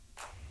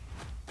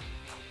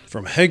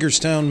From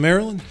Hagerstown,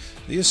 Maryland,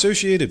 the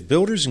Associated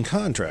Builders and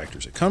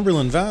Contractors at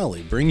Cumberland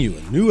Valley bring you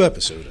a new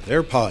episode of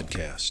their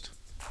podcast.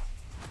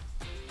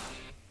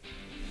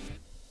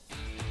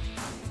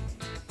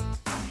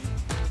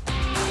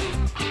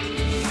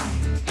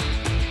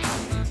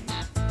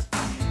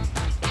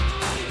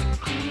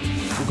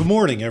 Well, good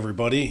morning,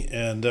 everybody,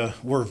 and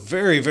we're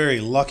very,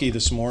 very lucky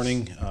this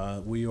morning.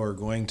 We are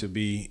going to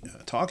be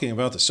talking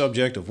about the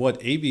subject of what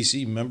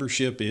ABC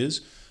membership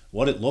is,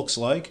 what it looks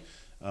like,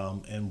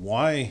 and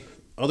why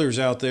others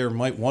out there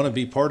might want to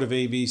be part of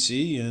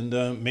ABC.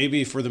 And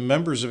maybe for the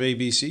members of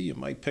ABC, you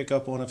might pick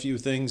up on a few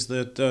things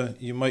that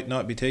you might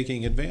not be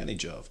taking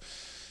advantage of.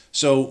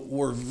 So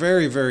we're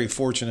very, very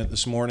fortunate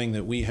this morning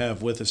that we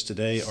have with us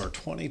today our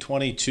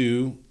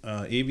 2022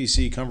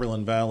 ABC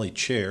Cumberland Valley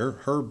Chair,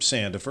 Herb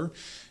Sandifer.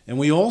 And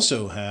we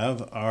also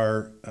have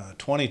our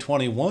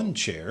 2021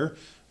 Chair,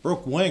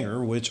 Brooke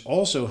Wenger, which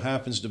also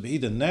happens to be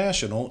the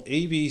National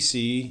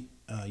ABC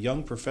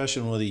Young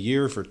Professional of the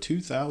Year for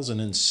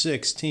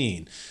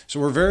 2016. So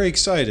we're very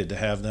excited to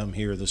have them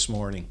here this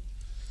morning.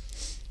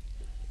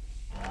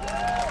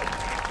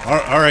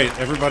 All right,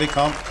 everybody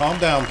calm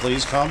down,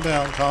 please. Calm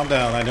down.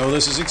 I know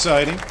this is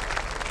exciting.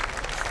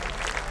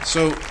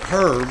 So,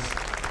 Herb,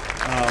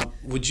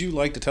 would you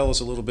like to tell us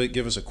a little bit,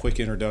 give us a quick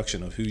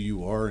introduction of who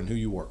you are and who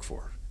you work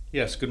for?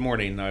 Yes, good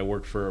morning. I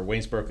work for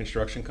Waynesboro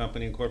Construction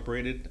Company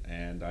Incorporated,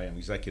 and I am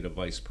Executive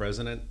Vice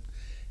President.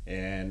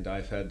 And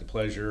I've had the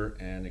pleasure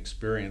and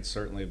experience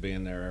certainly of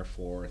being there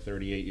for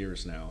 38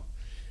 years now.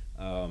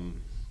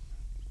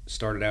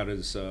 Started out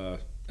as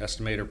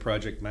estimator,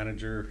 project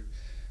manager,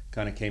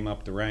 kind of came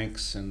up the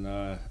ranks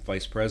and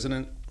vice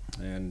president.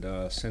 And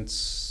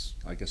since,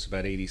 I guess,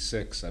 about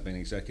 86, I've been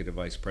executive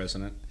vice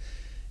president.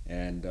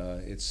 And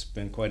it's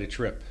been quite a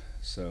trip.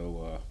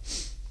 So,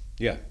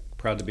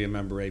 proud to be a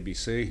member of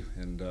ABC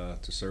and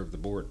to serve the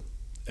board.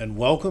 And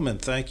welcome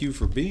and thank you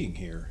for being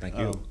here. Thank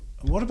you.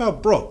 What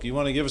about Brooke? You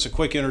want to give us a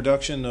quick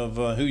introduction of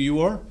who you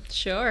are?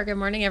 Sure. Good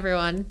morning,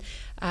 everyone.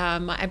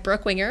 I'm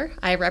Brooke Wenger.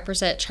 I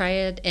represent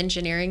Triad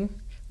Engineering.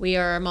 We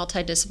are a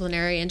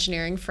multidisciplinary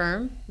engineering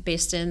firm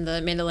based in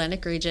the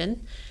Mid-Atlantic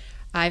region.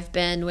 I've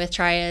been with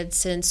Triad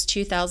since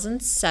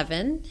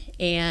 2007,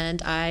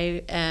 and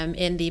I am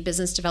in the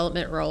business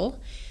development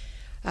role.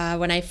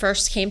 When I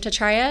first came to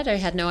Triad, I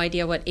had no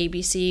idea what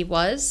ABC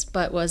was,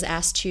 but was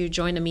asked to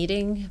join a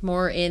meeting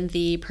more in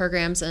the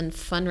programs and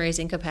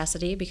fundraising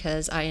capacity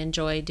because I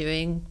enjoy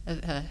doing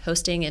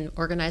hosting and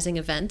organizing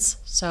events.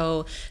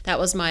 So that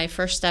was my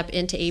first step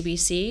into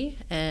ABC,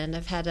 and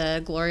I've had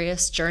a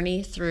glorious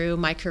journey through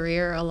my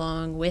career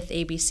along with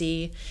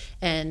ABC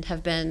and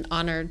have been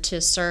honored to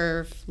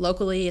serve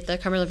locally at the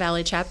Cumberland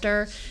Valley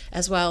chapter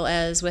as well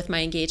as with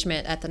my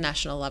engagement at the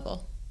national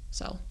level.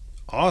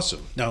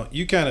 Awesome. Now,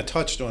 you kind of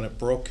touched on it,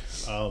 Brooke,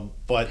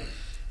 but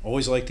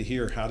always like to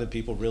hear how did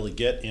people really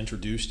get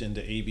introduced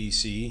into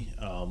ABC,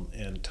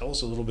 and tell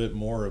us a little bit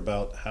more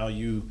about how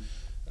you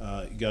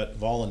got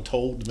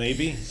voluntold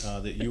maybe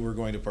that you were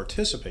going to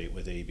participate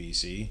with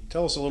ABC.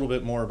 Tell us a little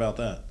bit more about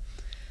that.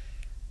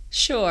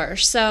 Sure.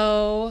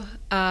 So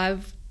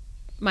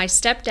my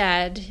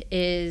stepdad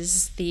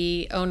is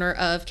the owner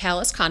of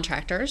Callis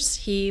Contractors.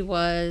 He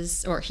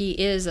is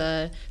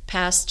a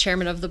past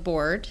chairman of the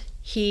board.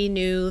 He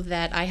knew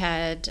that I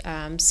had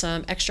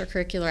some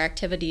extracurricular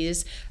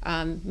activities,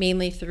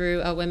 mainly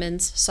through a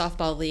women's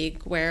softball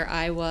league where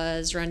I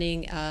was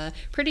running a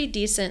pretty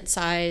decent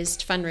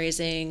sized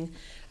fundraising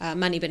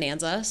money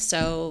bonanza.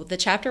 So the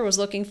chapter was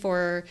looking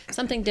for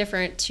something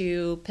different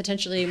to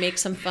potentially make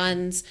some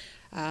funds.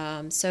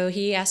 So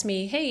he asked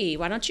me, hey,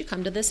 why don't you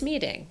come to this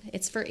meeting?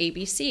 It's for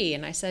ABC.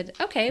 And I said,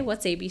 okay,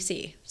 what's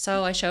ABC?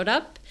 So I showed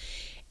up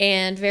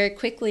and very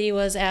quickly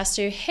was asked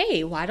to,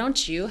 hey, why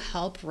don't you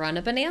help run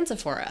a bonanza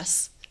for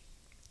us?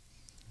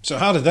 So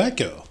how did that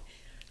go?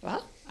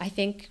 Well,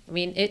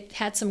 it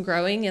had some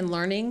growing and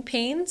learning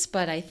pains,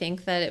 but I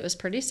think that it was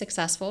pretty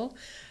successful.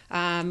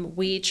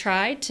 We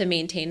tried to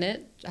maintain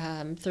it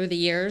through the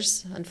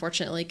years.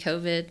 Unfortunately,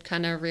 COVID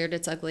kind of reared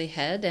its ugly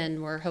head,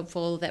 and we're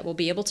hopeful that we'll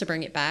be able to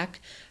bring it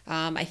back.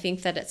 I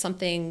think that it's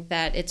something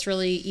that it's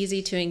really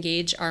easy to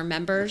engage our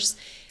members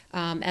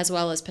as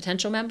well as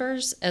potential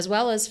members, as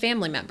well as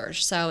family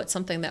members. So it's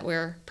something that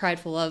we're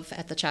prideful of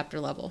at the chapter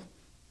level.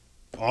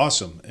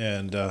 Awesome.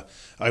 And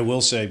I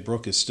will say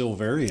Brooke is still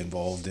very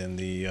involved in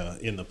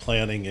the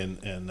planning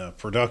and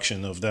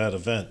production of that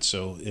event.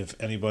 So if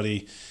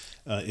anybody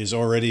is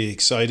already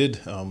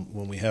excited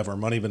when we have our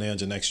Money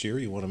Bonanza next year,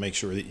 you want to make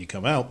sure that you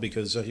come out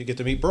because you get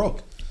to meet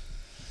Brooke.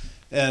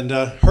 And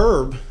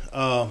Herb,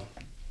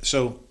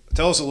 so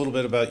tell us a little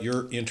bit about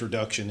your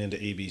introduction into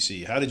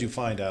ABC. How did you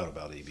find out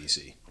about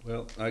ABC?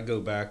 Well, I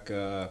go back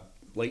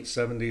late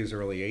 70s,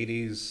 early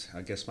 80s.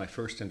 I guess my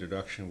first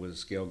introduction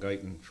was Gail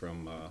Guyton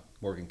from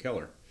Morgan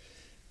Keller.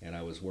 And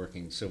I was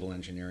working civil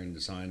engineering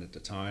design at the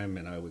time,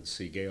 and I would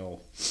see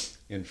Gail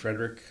in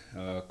Frederick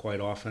quite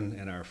often.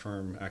 And our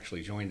firm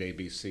actually joined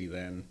ABC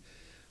then,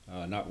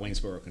 not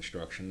Waynesboro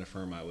Construction, the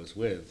firm I was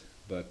with.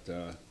 But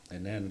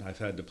and then I've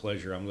had the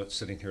pleasure, I'm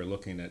sitting here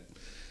looking at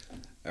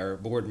our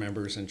board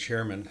members and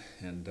chairman,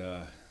 and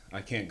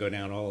I can't go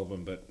down all of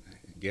them, but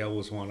Gail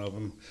was one of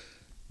them.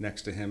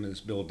 Next to him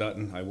is Bill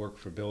Dutton. I worked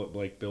for Bill at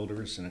Blake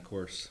Builders, and of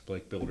course,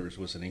 Blake Builders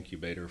was an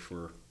incubator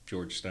for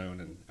George Stone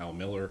and Al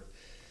Miller.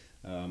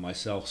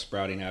 Myself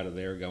sprouting out of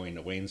there, going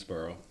to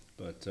Waynesboro.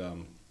 But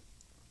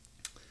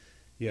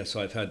yeah,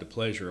 so I've had the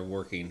pleasure of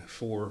working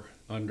for,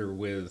 under,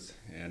 with,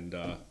 and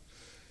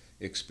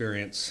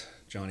experience.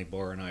 Johnny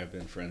Barr and I have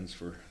been friends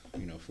for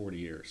 40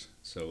 years.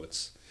 So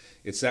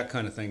it's that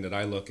kind of thing that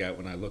I look at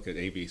when I look at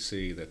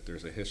ABC. That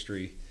there's a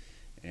history,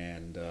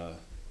 and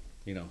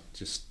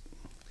just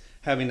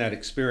having that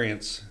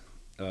experience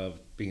of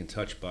being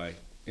touched by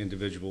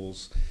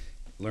individuals,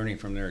 learning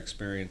from their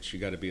experience. You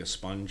got to be a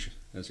sponge.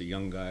 As a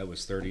young guy, I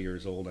was 30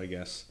 years old, I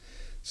guess,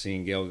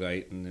 seeing Gail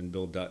Guyton and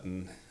Bill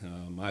Dutton,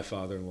 my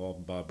father-in-law,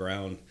 Bob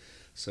Brown.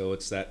 So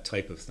it's that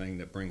type of thing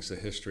that brings the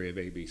history of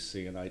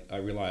ABC, and I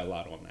rely a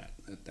lot on that.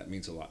 That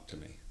means a lot to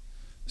me.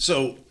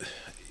 So,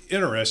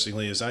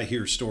 interestingly, as I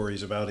hear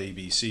stories about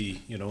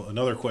ABC,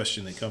 another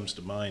question that comes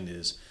to mind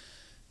is,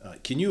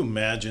 can you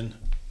imagine,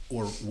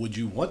 or would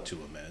you want to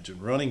imagine,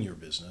 running your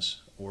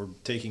business or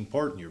taking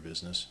part in your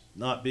business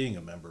not being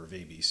a member of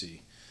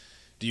ABC?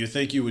 Do you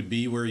think you would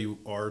be where you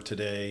are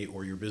today,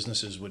 or your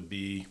businesses would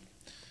be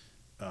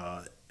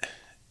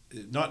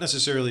not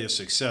necessarily as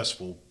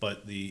successful,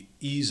 but the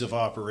ease of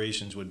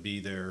operations would be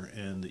there,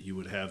 and that you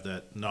would have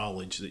that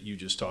knowledge that you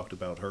just talked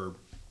about, Herb?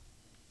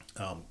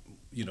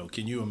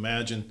 Can you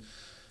imagine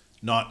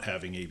not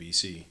having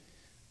ABC?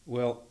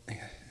 Well,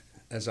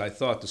 as I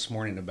thought this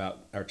morning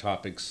about our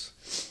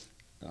topics,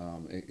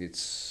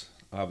 it's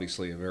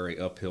obviously a very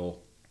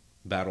uphill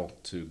battle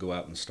to go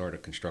out and start a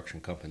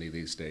construction company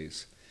these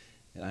days.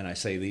 And I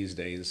say these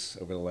days,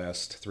 over the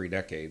last 3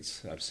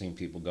 decades, I've seen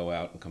people go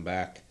out and come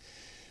back.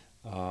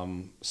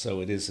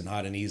 So it is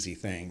not an easy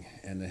thing.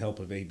 And the help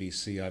of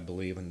ABC, I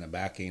believe, and the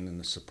backing and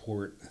the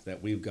support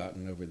that we've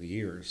gotten over the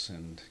years,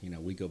 and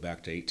we go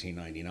back to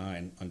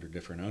 1899 under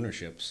different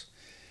ownerships,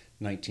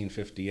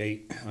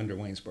 1958 under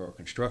Waynesboro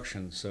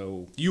Construction.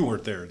 So You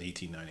weren't there in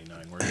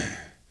 1899, were you?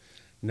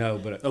 no,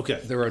 but Okay.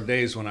 there are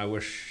days when I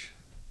wish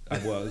I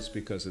was,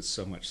 because it's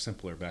so much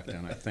simpler back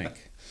then, I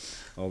think.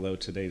 Although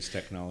today's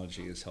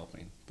technology is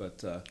helping.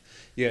 But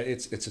yeah,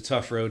 it's a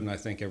tough road, and I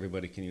think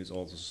everybody can use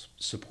all the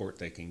support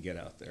they can get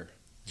out there.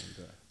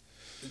 And,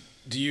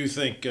 Do you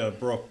think,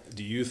 Brooke,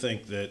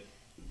 that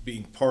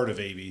being part of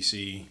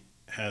ABC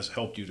has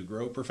helped you to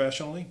grow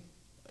professionally?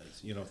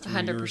 Through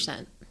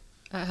 100%.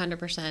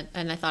 100%.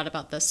 And I thought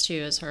about this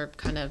too, as Herb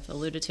kind of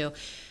alluded to.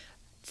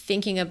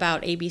 Thinking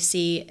about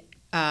ABC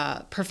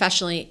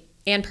professionally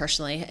and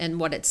personally,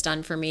 and what it's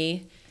done for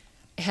me,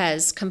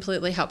 has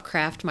completely helped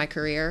craft my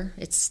career.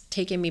 It's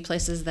taken me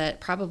places that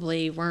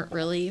probably weren't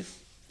really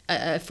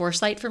a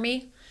foresight for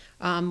me.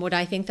 Would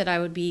I think that I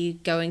would be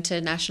going to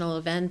national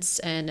events?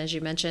 And as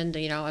you mentioned,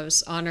 I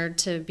was honored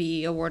to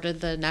be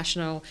awarded the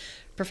National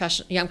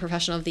Young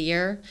Professional of the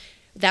Year.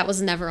 That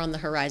was never on the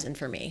horizon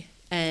for me.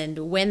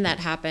 And when that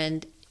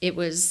happened, it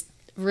was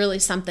really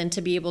something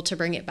to be able to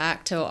bring it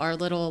back to our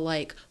little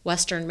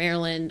Western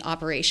Maryland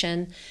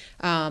operation.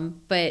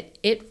 But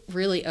it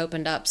really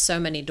opened up so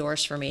many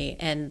doors for me,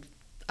 and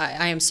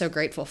I am so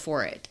grateful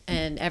for it.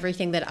 And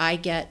everything that I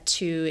get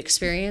to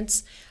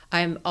experience,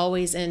 I'm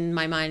always in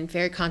my mind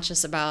very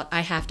conscious about,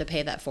 I have to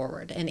pay that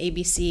forward. And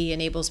ABC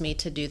enables me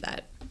to do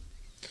that.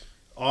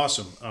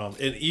 Awesome.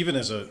 And even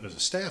as a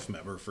staff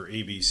member for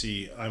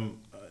ABC, I'm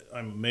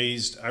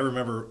amazed. I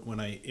remember when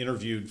I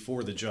interviewed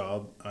for the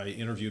job, I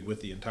interviewed with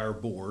the entire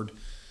board,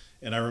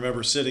 and I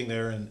remember sitting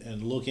there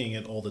and looking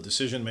at all the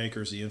decision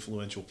makers, the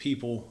influential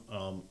people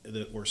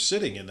that were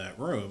sitting in that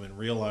room, and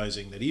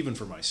realizing that even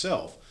for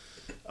myself,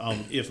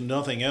 if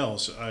nothing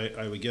else,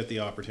 I would get the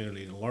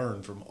opportunity to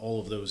learn from all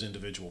of those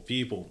individual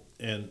people.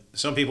 And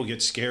some people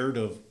get scared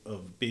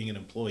of being an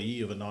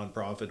employee of a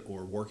nonprofit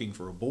or working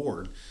for a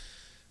board.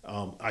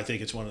 I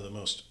think it's one of the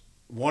most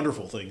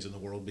wonderful things in the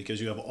world, because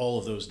you have all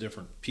of those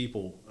different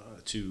people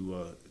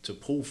to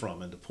pull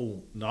from and to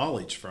pull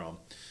knowledge from.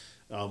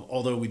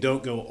 Although we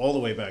don't go all the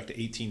way back to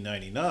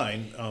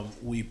 1899,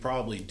 we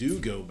probably do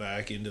go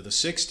back into the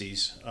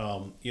 60s.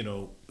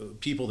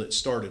 People that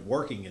started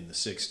working in the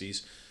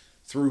 60s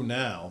through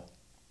now.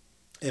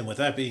 And with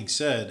that being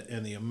said,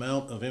 and the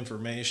amount of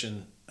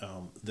information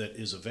that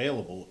is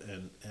available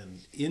and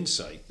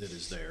insight that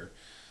is there,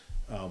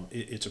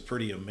 it's a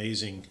pretty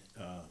amazing.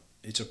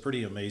 It's a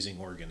pretty amazing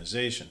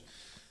organization.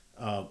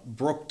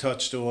 Brooke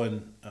touched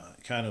on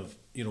kind of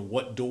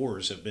what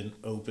doors have been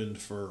opened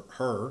for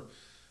her,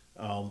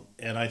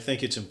 and I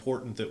think it's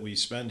important that we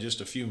spend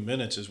just a few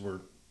minutes as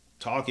we're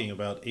talking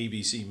about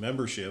ABC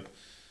membership.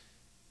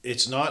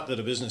 It's not that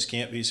a business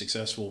can't be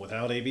successful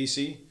without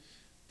ABC,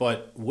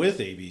 but with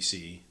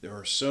ABC, there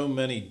are so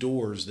many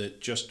doors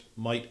that just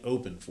might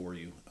open for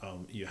you.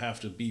 You have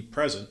to be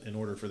present in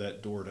order for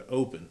that door to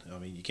open. I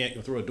mean, you can't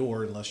go through a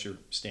door unless you're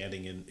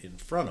standing in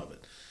front of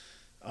it.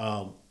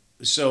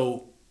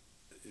 So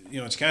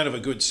it's kind of a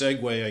good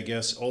segue, I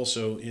guess,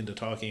 also into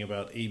talking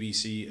about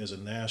ABC as a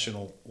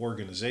national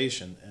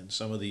organization and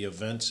some of the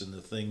events and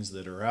the things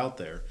that are out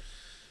there.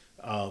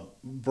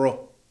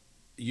 Brooke,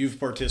 you've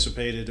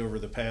participated over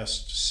the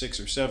past 6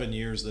 or 7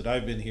 years that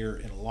I've been here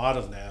in a lot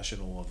of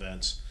national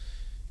events.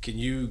 Can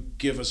you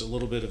give us a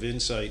little bit of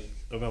insight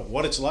about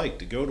what it's like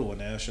to go to a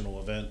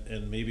national event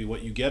and maybe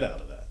what you get out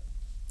of that?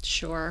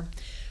 Sure.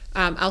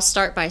 I'll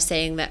start by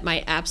saying that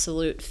my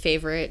absolute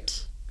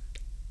favorite,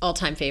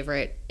 all-time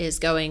favorite, is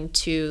going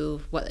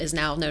to what is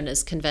now known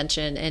as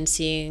convention and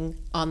seeing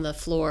on the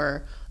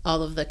floor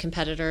all of the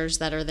competitors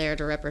that are there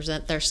to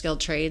represent their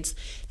skilled trades.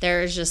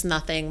 There is just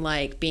nothing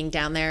like being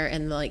down there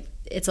and like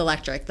it's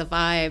electric. The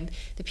vibe,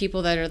 the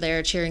people that are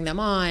there cheering them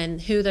on,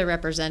 who they're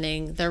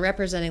representing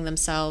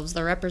themselves,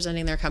 they're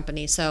representing their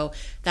company. So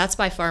that's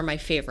by far my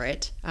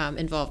favorite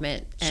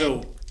involvement.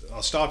 So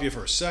I'll stop you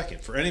for a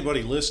second. For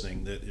anybody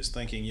listening that is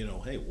thinking,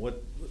 hey,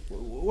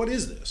 what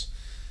is this?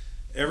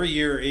 Every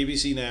year,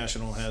 ABC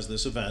National has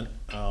this event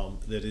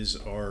that is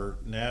our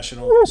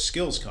national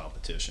skills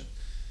competition.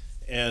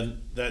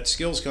 And that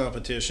skills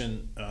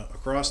competition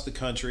across the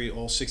country,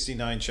 all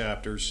 69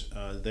 chapters,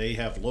 they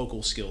have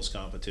local skills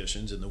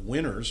competitions, and the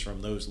winners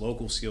from those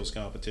local skills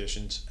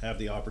competitions have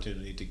the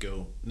opportunity to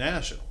go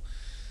national.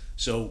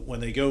 So when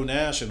they go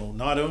national,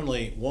 not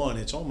only one,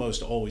 it's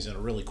almost always in a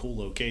really cool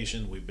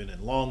location. We've been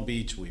in Long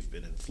Beach, we've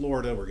been in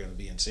Florida, we're going to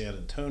be in San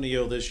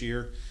Antonio this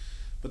year.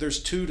 But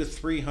there's 200 to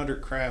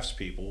 300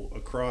 craftspeople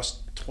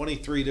across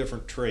 23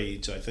 different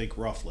trades, I think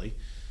roughly,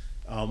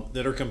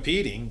 that are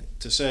competing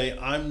to say,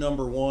 I'm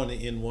number one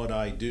in what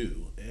I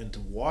do. And to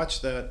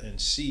watch that and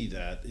see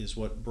that is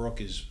what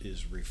Brooke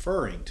is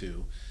referring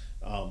to.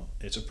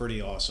 It's a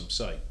pretty awesome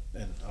sight.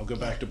 And I'll go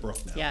back to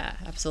Brooke now. Yeah,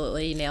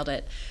 absolutely. You nailed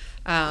it.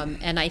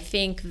 And I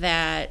think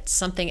that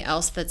something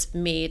else that's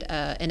made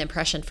an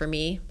impression for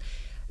me,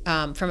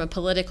 from a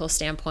political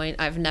standpoint,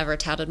 I've never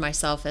touted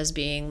myself as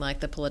being like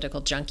the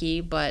political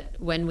junkie, but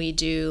when we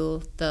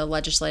do the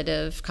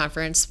legislative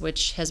conference,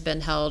 which has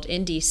been held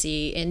in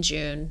DC in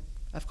June,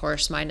 of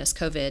course, minus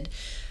COVID,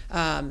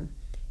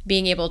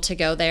 being able to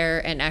go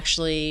there and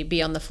actually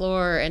be on the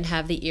floor and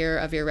have the ear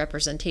of your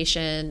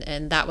representation.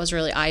 And that was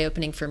really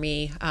eye-opening for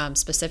me.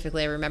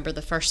 Specifically, I remember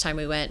the first time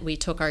we went, we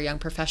took our young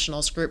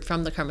professionals group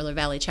from the Cumberland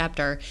Valley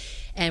chapter,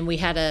 and we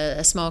had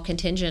a small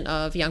contingent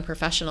of young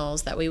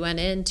professionals that we went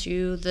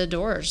into the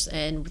doors,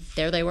 and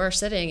there they were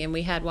sitting, and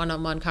we had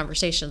one-on-one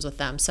conversations with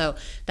them. So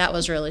that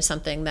was really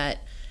something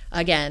that,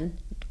 again,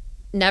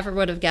 never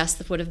would have guessed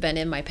that would have been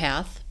in my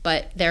path,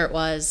 but there it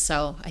was.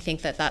 So I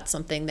think that that's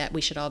something that we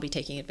should all be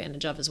taking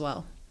advantage of as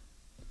well.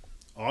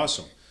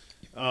 Awesome.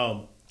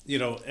 And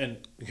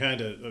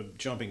kind of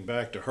jumping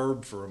back to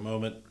Herb for a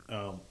moment.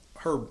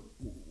 Herb,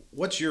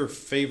 what's your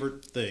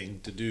favorite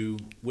thing to do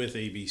with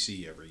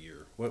ABC every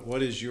year?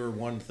 What is your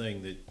one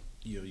thing that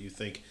you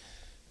think,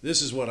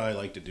 this is what I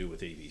like to do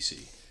with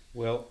ABC?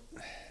 Well,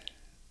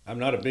 I'm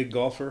not a big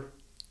golfer,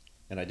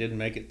 and I didn't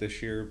make it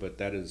this year, but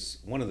that is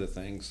one of the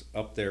things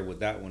up there with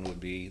that one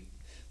would be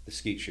the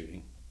skeet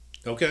shooting.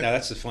 Okay. Now,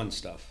 that's the fun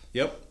stuff.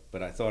 Yep.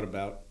 But I thought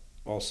about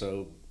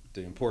also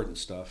the important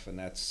stuff, and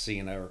that's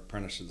seeing our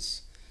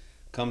apprentices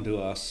come to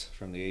us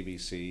from the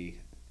ABC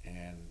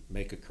and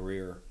make a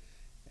career,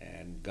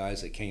 and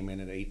guys that came in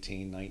at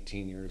 18,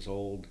 19 years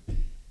old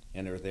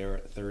and are there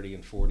at 30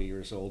 and 40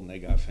 years old, and they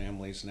got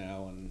families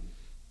now, and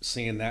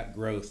seeing that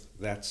growth,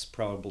 that's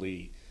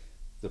probably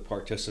the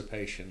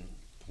participation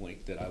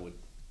point that I would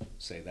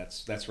say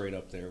that's right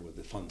up there with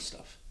the fun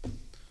stuff.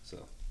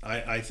 So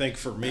I think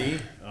for me,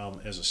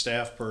 as a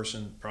staff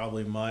person,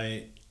 probably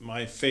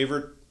my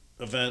favorite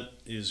event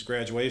is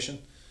graduation.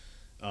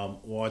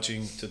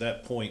 Watching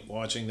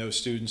those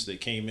students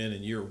that came in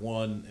year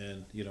one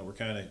and were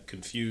kind of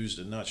confused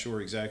and not sure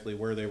exactly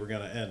where they were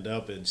going to end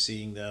up, and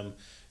seeing them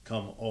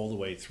come all the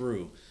way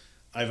through.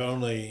 I've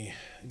only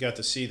got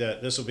to see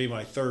that. This will be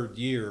my third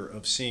year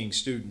of seeing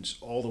students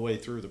all the way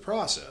through the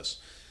process,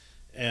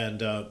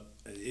 and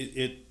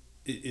it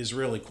is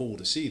really cool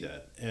to see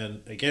that.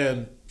 And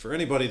again, for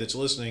anybody that's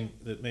listening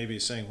that maybe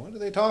is saying, what are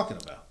they talking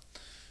about?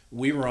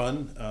 We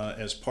run,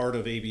 as part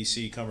of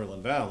ABC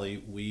Cumberland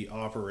Valley, we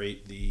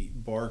operate the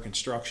Bar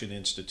Construction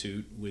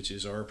Institute, which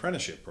is our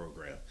apprenticeship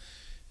program.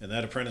 And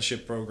that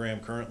apprenticeship program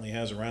currently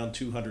has around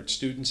 200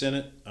 students in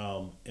it,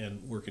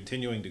 and we're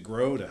continuing to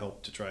grow to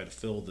help to try to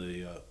fill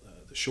the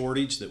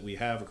shortage that we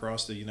have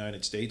across the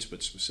United States,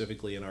 but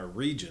specifically in our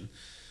region.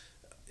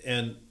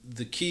 And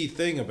the key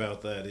thing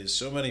about that is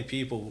so many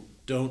people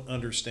don't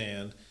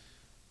understand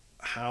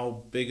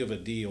how big of a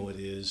deal it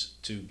is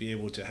to be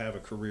able to have a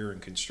career in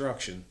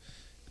construction.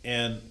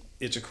 And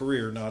it's a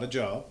career, not a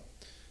job.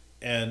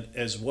 And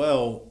as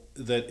well,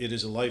 that it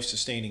is a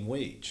life-sustaining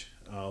wage.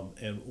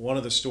 And one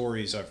of the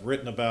stories I've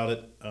written about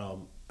it,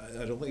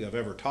 I don't think I've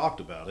ever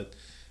talked about it,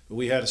 but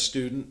we had a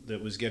student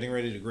that was getting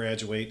ready to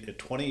graduate at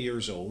 20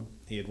 years old.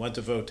 He had went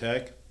to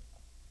Votech,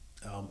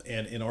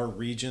 and in our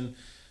region,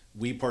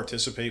 we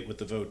participate with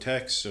the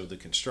Votechs, so the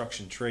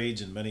construction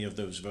trades and many of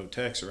those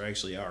Votechs are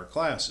actually our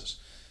classes.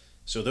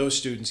 So those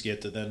students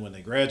get to then, when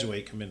they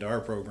graduate, come into our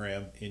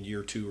program in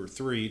year 2 or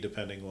 3,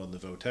 depending on the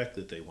VOTEC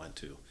that they went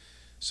to.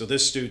 So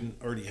this student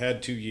already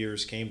had 2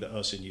 years, came to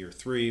us in year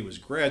 3, was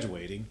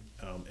graduating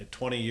at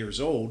 20 years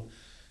old,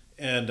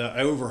 and I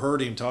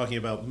overheard him talking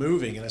about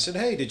moving, and I said,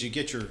 "Hey, did you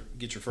get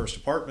your first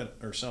apartment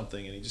or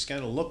something?" And he just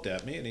kind of looked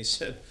at me and he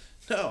said,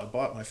 "No, I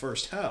bought my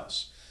first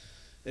house."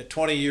 At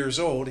 20 years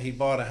old, he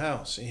bought a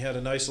house. He had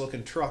a nice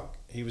looking truck.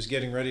 He was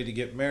getting ready to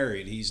get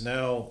married. He's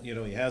now,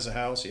 he has a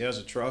house, he has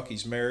a truck,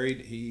 he's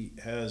married, he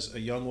has a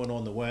young one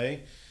on the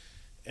way.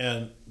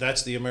 And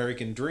that's the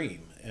American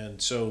dream.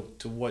 And so,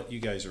 to what you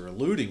guys are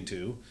alluding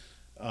to,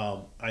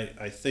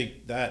 I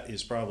think that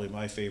is probably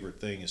my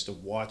favorite thing, is to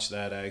watch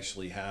that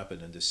actually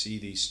happen and to see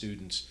these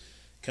students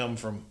come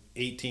from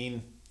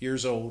 18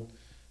 years old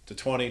to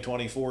 20,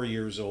 24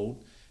 years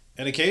old.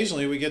 And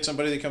occasionally we get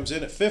somebody that comes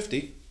in at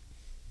 50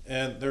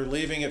 and they're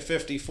leaving at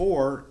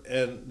 54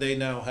 and they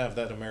now have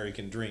that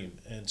American dream.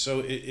 And so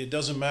it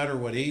doesn't matter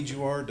what age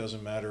you are, it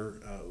doesn't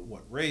matter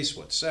what race,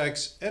 what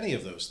sex, any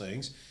of those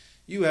things.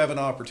 You have an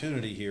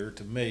opportunity here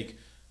to make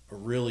a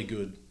really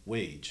good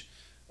wage.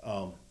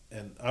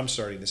 And I'm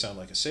starting to sound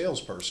like a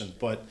salesperson,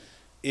 but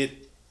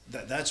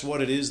that's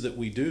what it is that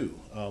we do.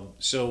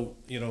 So,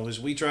 as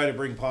we try to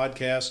bring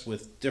podcasts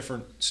with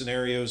different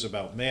scenarios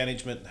about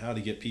management and how to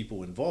get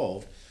people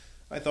involved,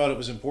 I thought it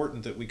was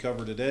important that we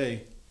cover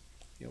today,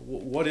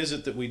 what is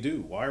it that we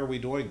do? Why are we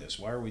doing this?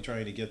 Why are we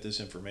trying to get this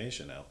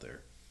information out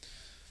there?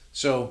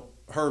 So,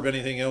 Herb,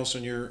 anything else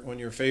on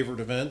your favorite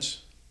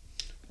events?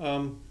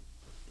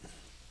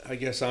 I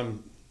guess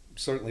I'm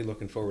certainly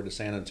looking forward to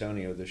San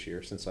Antonio this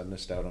year, since I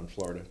missed out on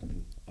Florida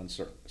on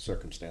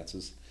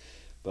circumstances.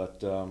 But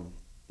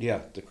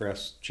the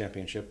Crafts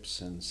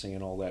Championships and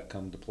seeing all that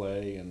come to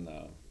play, and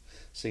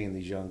seeing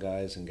these young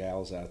guys and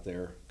gals out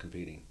there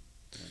competing.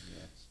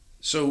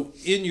 So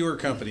in your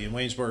company, in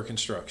Waynesboro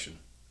Construction,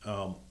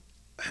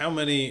 how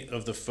many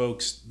of the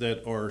folks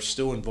that are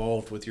still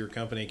involved with your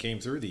company came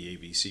through the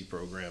ABC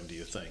program, do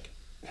you think?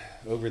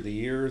 Over the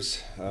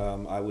years,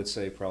 I would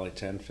say probably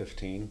 10,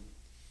 15.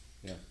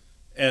 Yeah.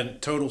 And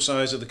total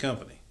size of the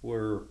company?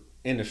 We're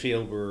in the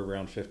field, we're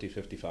around 50,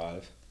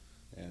 55.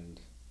 And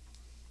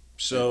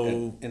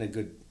so in a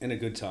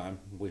good time.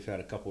 We've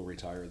had a couple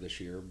retire this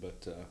year,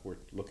 but we're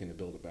looking to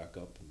build it back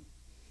up.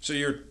 So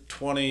you're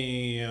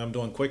 20, I'm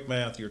doing quick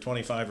math, you're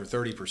 25 or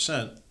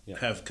 30%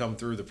 have come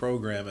through the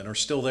program and are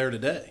still there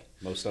today.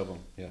 Most of them,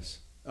 yes.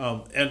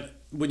 And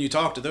when you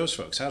talk to those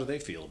folks, how do they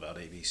feel about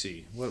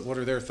ABC? What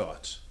are their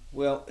thoughts?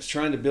 Well, it's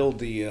trying to build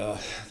the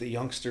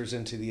youngsters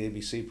into the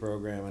ABC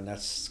program, and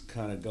that's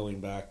kind of going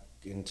back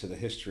into the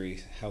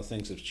history, how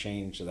things have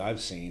changed that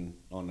I've seen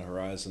on the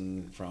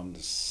horizon from the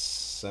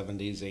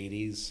 70s,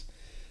 80s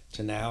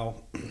to now.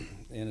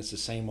 And it's the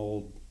same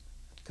old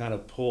kind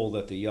of pull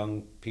that the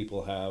young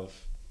people have.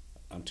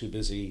 I'm too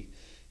busy,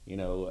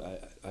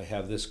 I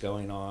have this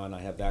going on, I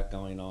have that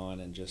going on,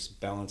 and just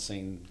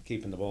balancing,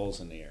 keeping the balls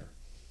in the air.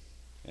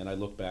 And I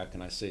look back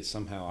and I say,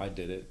 somehow I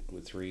did it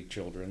with 3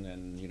 children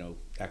and,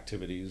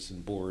 activities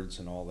and boards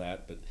and all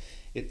that. But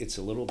it's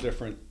a little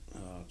different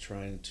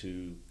trying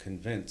to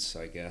convince,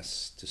 I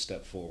guess, to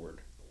step forward.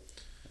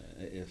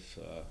 I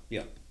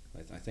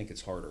think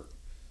it's harder.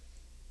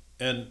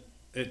 And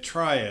at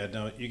Triad,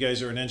 now you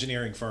guys are an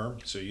engineering firm,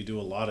 so you do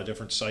a lot of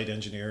different site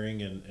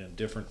engineering and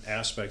different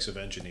aspects of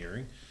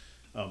engineering.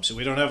 So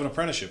we don't have an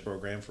apprenticeship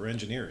program for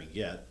engineering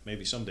yet.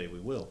 Maybe someday we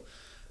will.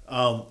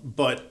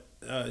 But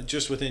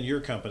just within your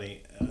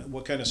company,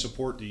 what kind of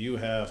support do you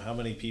have? How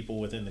many people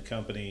within the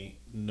company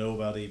know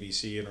about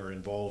ABC and are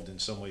involved in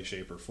some way,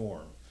 shape, or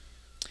form?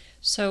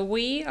 So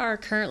we are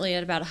currently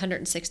at about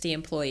 160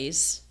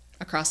 employees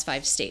across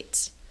 5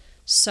 states.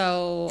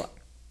 So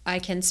I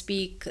can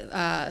speak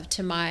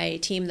to my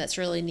team that's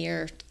really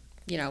near,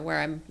 where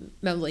I'm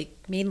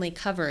mainly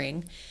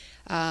covering.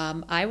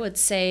 I would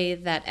say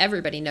that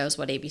everybody knows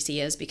what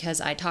ABC is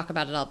because I talk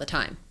about it all the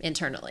time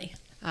internally.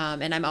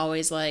 And I'm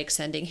always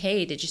saying,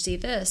 hey, did you see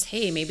this?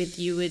 Hey, maybe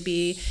you would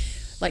be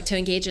like to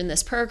engage in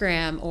this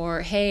program,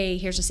 or hey,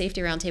 here's a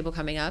safety roundtable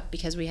coming up,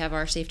 because we have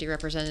our safety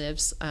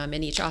representatives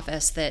in each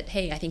office that,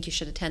 hey, I think you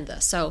should attend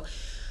this. So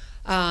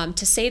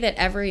to say that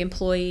every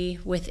employee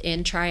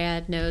within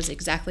Triad knows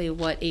exactly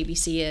what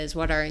ABC is,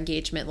 what our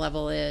engagement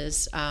level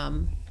is,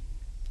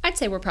 I'd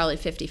say we're probably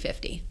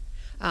 50-50.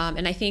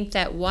 And I think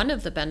that one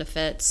of the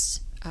benefits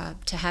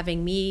to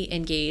having me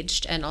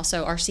engaged, and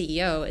also our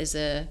CEO is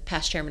a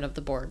past chairman of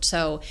the board.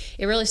 So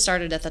it really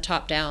started at the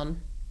top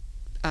down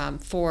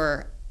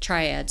for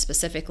Triad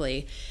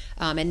specifically.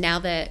 And now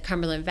that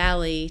Cumberland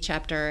Valley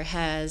chapter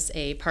has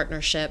a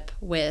partnership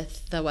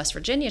with the West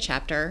Virginia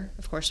chapter,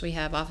 of course we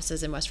have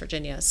offices in West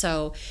Virginia.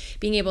 So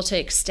being able to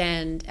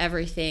extend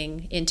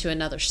everything into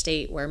another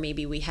state where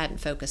maybe we hadn't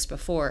focused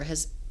before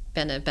has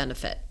been a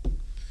benefit.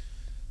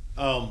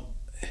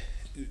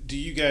 Do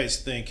you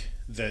guys think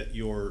that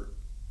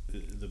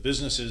the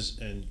businesses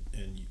and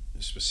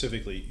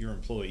specifically your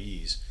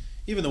employees,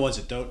 even the ones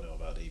that don't know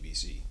about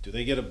ABC, do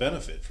they get a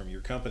benefit from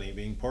your company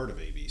being part of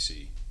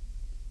ABC?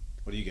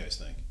 What do you guys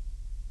think?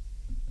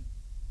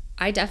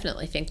 I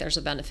definitely think there's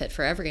a benefit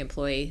for every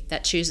employee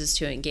that chooses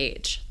to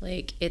engage.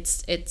 Like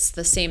it's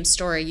the same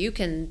story. You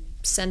can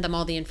send them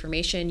all the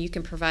information, you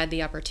can provide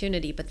the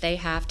opportunity, but they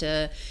have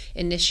to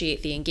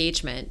initiate the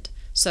engagement.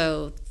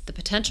 So the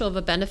potential of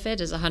a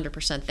benefit is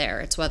 100% there.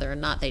 It's whether or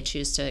not they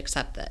choose to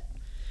accept it.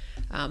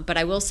 But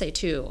I will say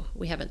too,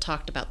 we haven't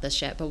talked about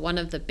this yet, but one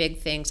of the big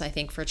things I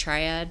think for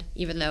Triad,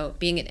 even though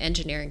being an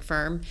engineering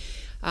firm,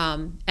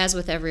 as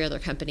with every other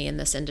company in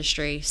this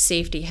industry,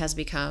 safety has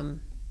become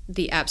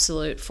the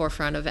absolute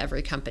forefront of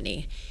every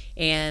company.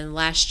 And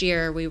last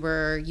year we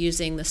were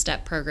using the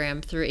STEP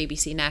program through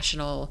ABC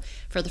National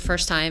for the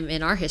first time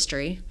in our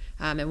history,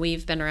 and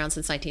we've been around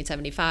since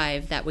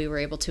 1975, that we were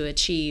able to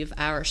achieve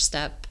our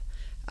STEP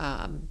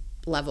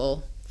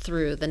level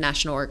through the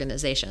national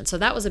organization. So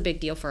that was a big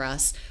deal for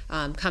us,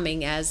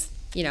 coming as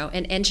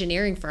an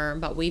engineering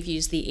firm, but we've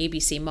used the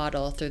ABC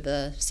model through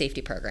the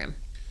safety program.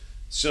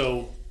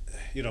 So,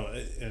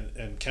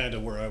 and kind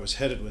of where I was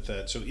headed with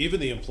that. So even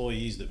the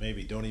employees that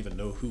maybe don't even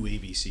know who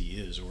ABC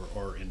is or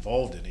are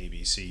involved in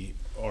ABC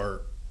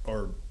are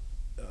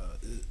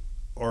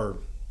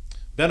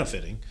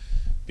benefiting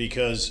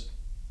because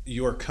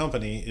your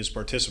company is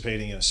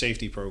participating in a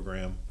safety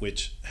program,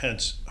 which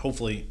hence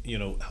hopefully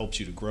helps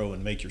you to grow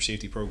and make your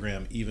safety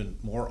program even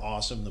more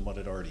awesome than what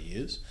it already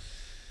is.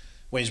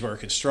 Waynesboro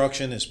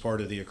Construction is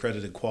part of the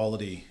accredited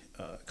quality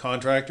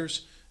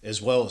contractors as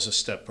well as a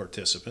STEP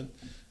participant.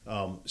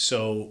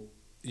 So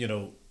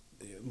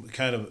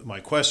kind of my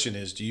question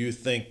is, do you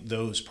think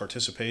those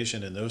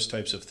participation in those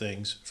types of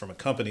things from a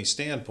company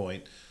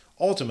standpoint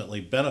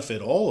ultimately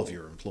benefit all of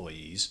your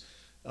employees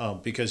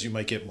because you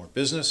might get more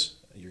business,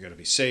 you're going to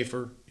be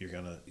safer, you're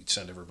going to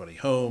send everybody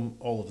home,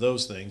 all of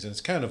those things? And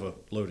it's kind of a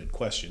loaded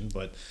question,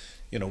 but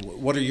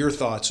what are your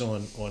thoughts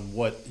on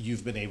what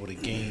you've been able to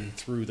gain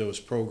through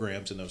those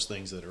programs and those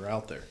things that are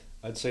out there?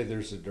 I'd say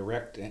there's a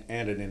direct and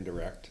an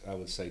indirect. I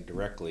would say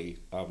directly,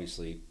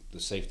 obviously, the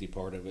safety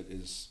part of it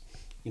is,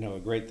 a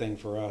great thing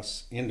for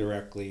us.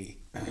 Indirectly,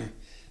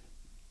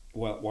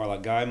 while a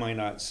guy might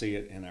not see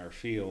it in our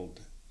field,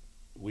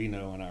 we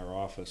know in our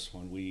office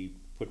when we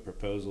put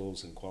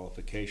proposals and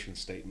qualification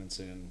statements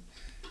in,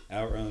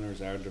 our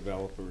owners, our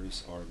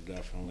developers are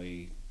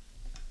definitely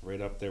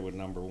right up there with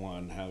number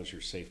one. How's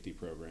your safety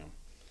program?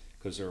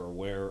 Because they're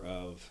aware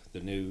of the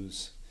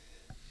news,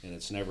 and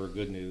it's never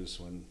good news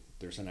when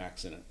there's an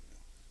accident.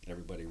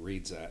 Everybody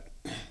reads that.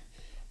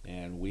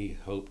 And we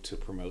hope to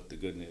promote the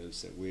good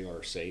news that we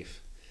are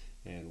safe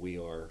and we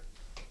are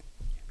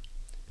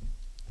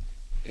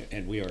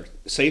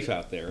safe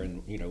out there.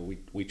 And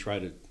we try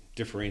to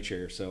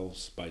differentiate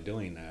ourselves by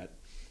doing that,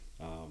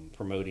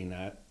 promoting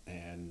that.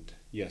 And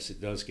yes,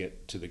 it does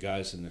get to the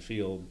guys in the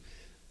field,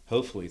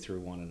 hopefully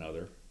through one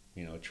another.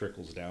 It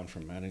trickles down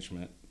from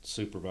management,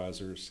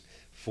 supervisors,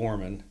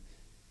 foremen.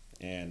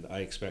 And I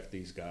expect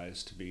these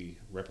guys to be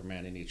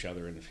reprimanding each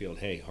other in the field.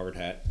 Hey, hard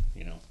hat,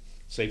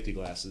 safety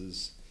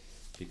glasses,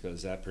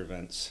 because that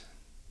prevents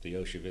the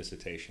OSHA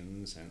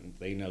visitations, and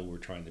they know we're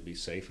trying to be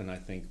safe. And I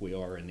think we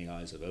are in the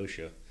eyes of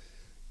OSHA,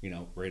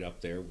 right up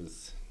there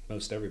with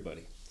most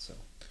everybody. So,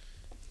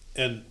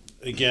 and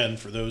again,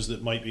 for those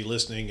that might be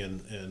listening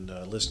and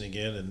listening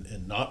in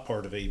and not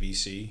part of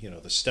ABC,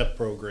 the STEP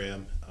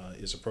program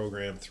is a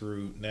program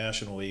through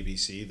National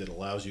ABC that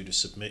allows you to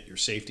submit your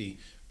safety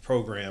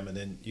program, and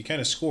then you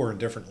kind of score in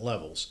different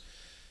levels.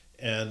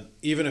 And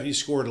even if you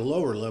score at a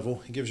lower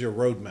level, it gives you a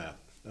roadmap,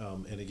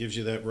 and it gives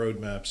you that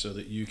roadmap so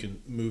that you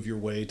can move your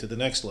way to the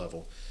next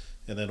level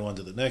and then on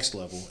to the next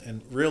level.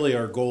 And really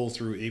our goal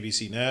through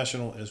ABC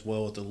National as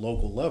well at the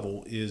local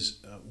level is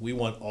we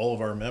want all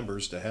of our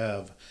members to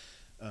have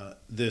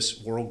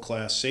this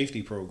world-class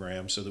safety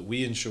program so that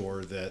we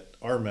ensure that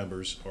our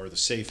members are the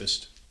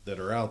safest that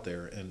are out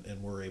there,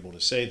 and we're able to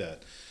say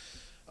that.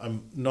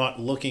 I'm not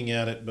looking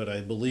at it, but I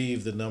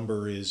believe the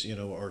number is,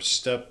 our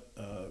STEP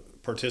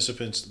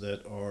participants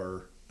that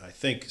are, I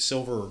think,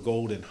 silver or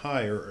gold and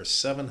higher are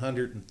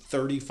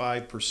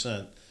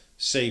 735%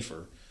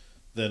 safer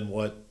than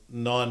what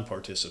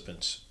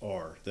non-participants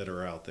are that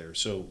are out there.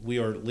 So we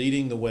are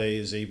leading the way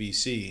as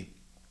ABC,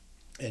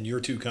 and your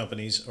two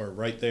companies are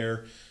right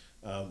there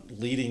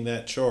leading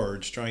that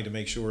charge, trying to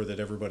make sure that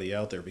everybody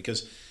out there,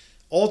 because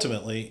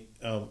ultimately,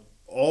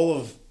 all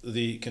of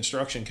the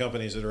construction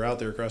companies that are out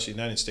there across the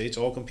United States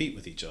all compete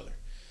with each other.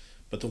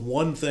 But the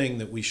one thing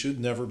that we should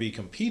never be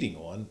competing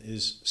on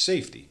is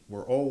safety.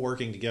 We're all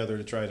working together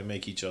to try to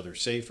make each other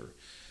safer.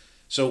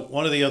 So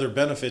one of the other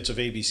benefits of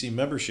ABC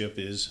membership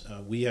is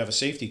we have a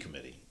safety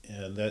committee.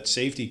 And that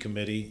safety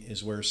committee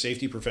is where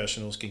safety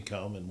professionals can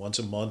come, and once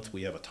a month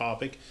we have a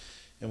topic,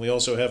 and we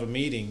also have a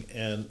meeting,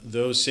 and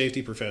those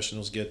safety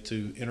professionals get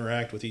to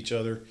interact with each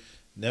other,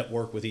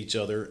 network with each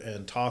other,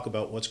 and talk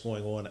about what's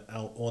going on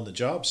out on the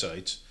job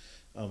sites.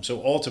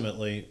 So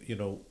ultimately,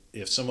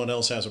 if someone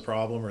else has a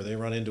problem or they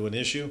run into an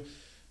issue,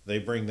 they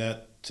bring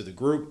that to the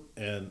group,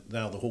 and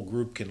now the whole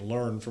group can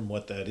learn from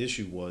what that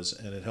issue was,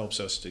 and it helps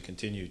us to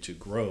continue to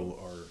grow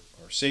our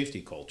safety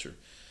culture.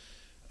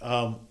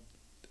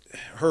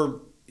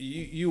 Herb,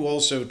 you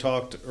also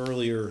talked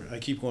earlier. I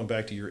keep going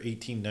back to your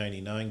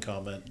 1899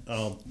 comment,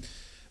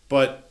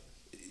 but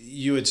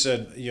you had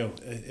said,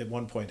 at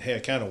one point, hey, I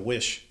kind of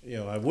wish,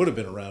 I would have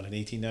been around in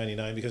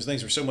 1899 because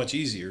things were so much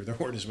easier. There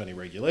weren't as many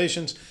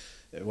regulations.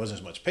 There wasn't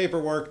as much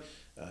paperwork.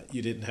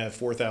 You didn't have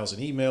 4,000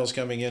 emails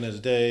coming in a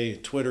day,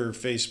 Twitter,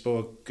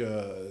 Facebook,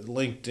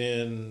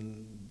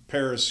 LinkedIn,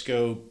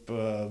 Periscope,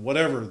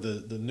 whatever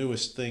the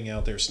newest thing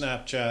out there,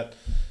 Snapchat.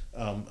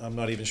 I'm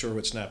not even sure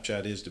what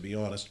Snapchat is, to be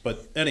honest.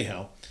 But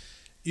anyhow,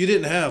 you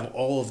didn't have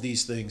all of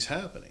these things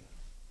happening.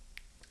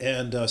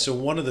 And so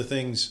one of the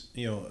things,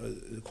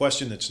 a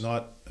question that's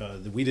not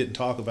that we didn't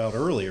talk about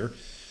earlier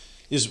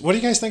is, what do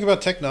you guys think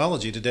about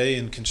technology today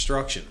in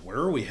construction? Where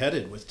are we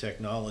headed with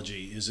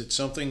technology? Is it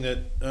something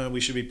that we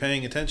should be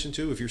paying attention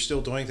to? If you're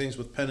still doing things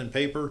with pen and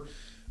paper,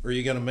 are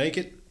you going to make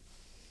it?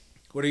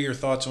 What are your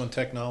thoughts on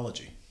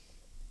technology?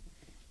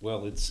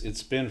 Well,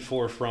 it's been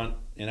forefront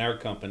in our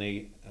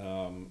company,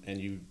 and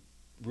you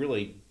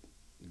really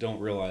don't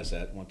realize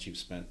that once you've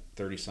spent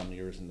 30-some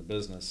years in the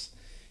business.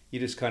 You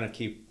just kind of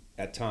keep,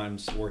 at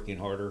times, working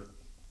harder,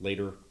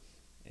 later,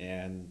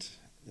 and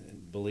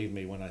believe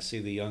me, when I see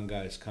the young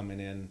guys coming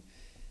in,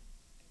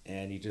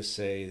 and you just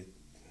say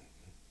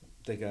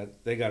they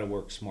got to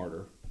work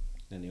smarter,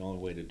 and the only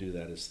way to do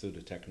that is through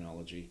the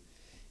technology.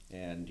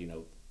 And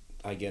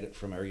I get it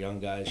from our young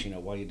guys.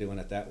 Why are you doing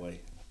it that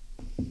way?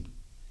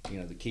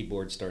 The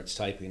keyboard starts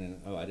typing,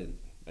 and I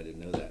didn't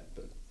know that.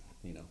 But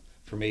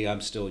for me,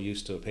 I'm still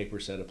used to a paper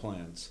set of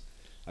plans.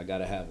 I got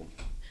to have them.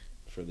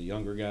 For the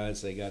younger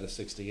guys, they got a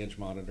 60-inch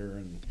monitor,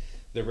 and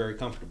they're very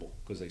comfortable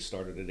because they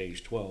started at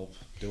age 12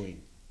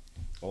 doing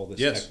all this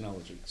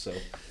technology. So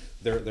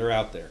they're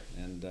out there,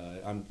 and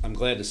I'm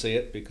glad to see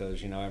it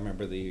because I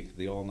remember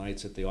the all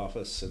nights at the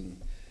office,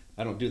 and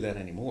I don't do that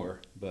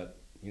anymore. But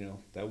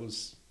that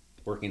was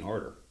working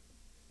harder.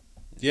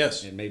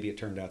 Yes. And maybe it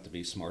turned out to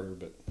be smarter,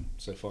 but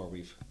so far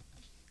we've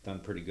done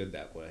pretty good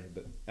that way.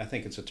 But I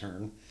think it's a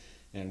turn,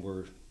 and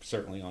we're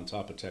certainly on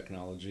top of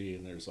technology,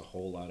 and there's a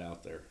whole lot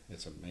out there.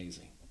 It's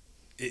amazing.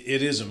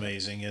 It is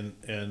amazing,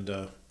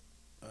 and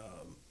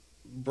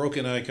Brooke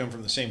and I come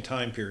from the same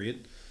time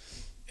period,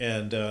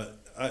 and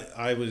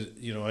I was,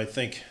 I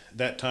think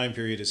that time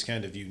period is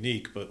kind of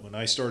unique, but when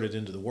I started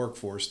into the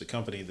workforce, the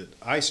company that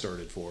I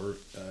started for,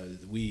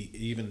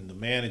 even the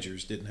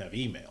managers didn't have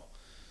email.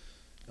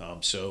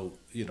 So,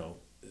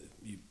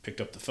 you picked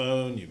up the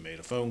phone, you made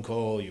a phone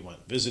call, you went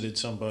and visited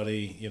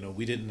somebody.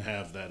 We didn't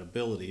have that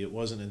ability. It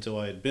wasn't until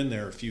I had been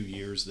there a few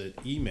years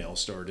that email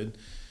started.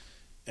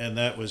 And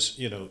that was,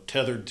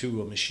 tethered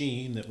to a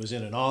machine that was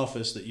in an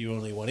office that you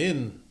only went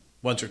in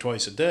once or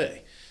twice a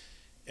day.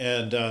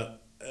 And,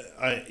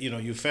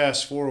 you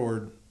fast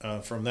forward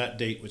from that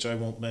date, which I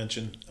won't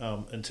mention,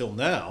 until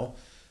now,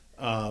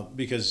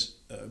 because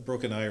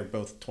Brooke and I are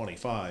both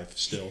 25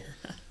 still.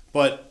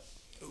 But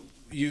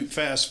you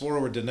fast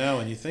forward to now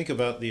and you think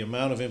about the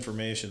amount of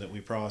information that we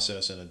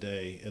process in a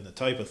day and the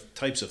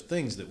types of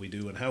things that we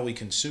do and how we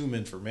consume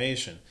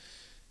information.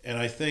 And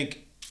I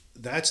think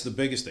that's the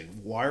biggest thing.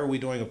 Why are we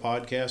doing a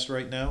podcast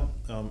right now,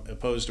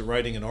 opposed to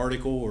writing an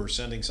article or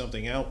sending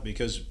something out?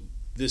 Because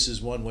this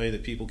is one way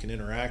that people can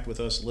interact with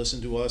us,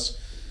 listen to us,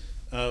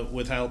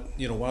 without,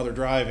 while they're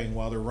driving,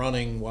 while they're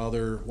running, while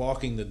they're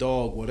walking the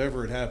dog,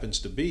 whatever it happens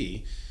to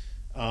be.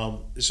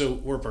 So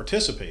we're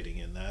participating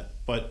in that.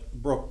 But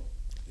Brooke,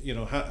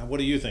 what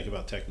do you think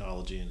about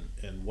technology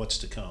and what's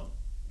to come?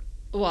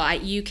 Well,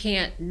 you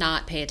can't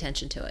not pay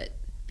attention to it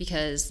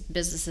because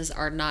businesses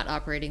are not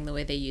operating the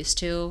way they used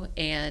to,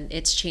 and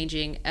it's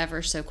changing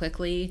ever so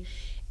quickly.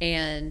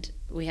 And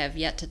we have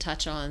yet to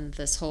touch on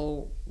this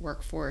whole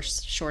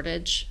workforce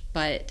shortage.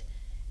 But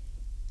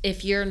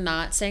if you're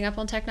not staying up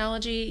on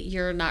technology,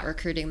 you're not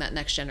recruiting that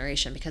next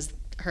generation because,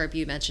 Herb,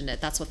 you mentioned it.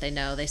 That's what they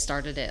know. They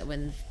started it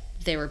when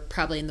they were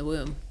probably in the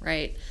womb,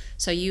 right?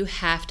 So you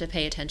have to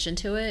pay attention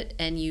to it,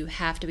 and you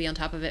have to be on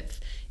top of it.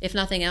 If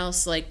nothing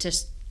else, like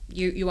just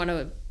you want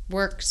to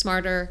work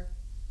smarter,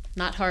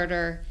 not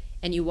harder,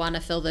 and you want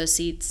to fill those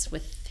seats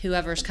with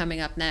whoever's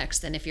coming up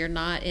next. And if you're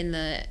not in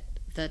the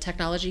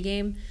technology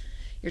game,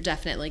 you're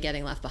definitely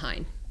getting left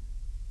behind.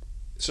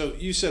 So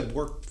you said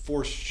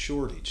workforce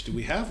shortage. Do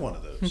we have one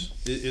of those?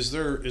 Is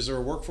there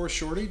a workforce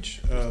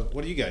shortage?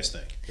 What do you guys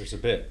think? There's a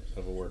bit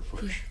of a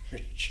workforce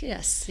shortage.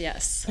 Yes.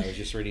 I was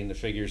just reading the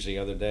figures the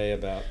other day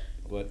about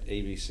what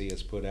ABC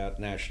has put out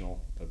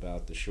national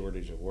about the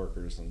shortage of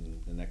workers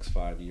in the next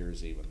 5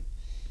 years even.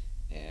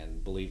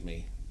 And believe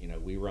me,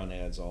 we run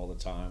ads all the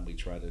time. We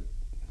try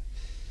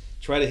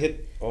to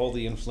hit all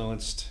the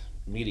influenced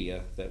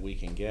media that we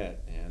can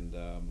get, and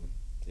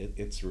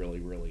it's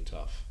really, really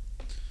tough.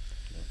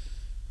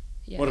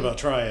 Yeah. What about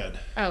Triad?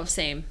 Oh,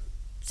 same.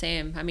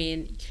 I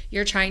mean,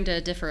 you're trying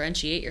to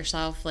differentiate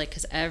yourself,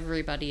 because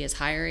everybody is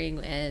hiring,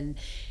 and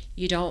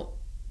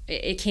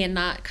it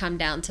cannot come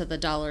down to the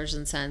dollars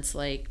and cents,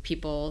 like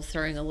people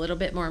throwing a little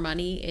bit more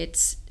money.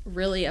 It's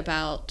really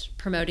about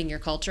promoting your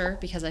culture,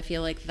 because I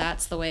feel like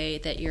that's the way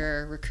that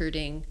you're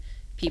recruiting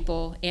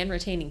people and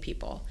retaining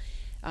people.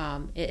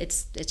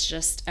 It's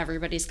just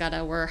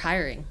we're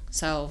hiring.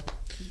 So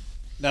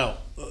Now,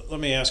 let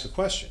me ask a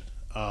question.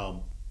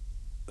 Um,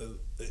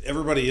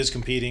 Everybody is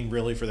competing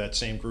really for that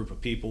same group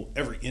of people.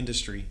 Every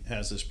industry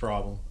has this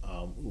problem.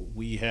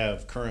 We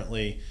have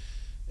currently,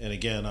 and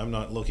again, I'm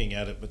not looking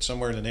at it, but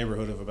somewhere in the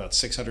neighborhood of about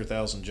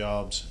 600,000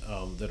 jobs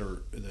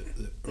or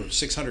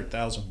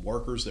 600,000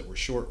 workers that we're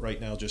short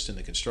right now just in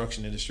the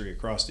construction industry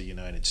across the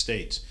United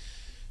States.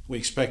 We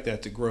expect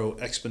that to grow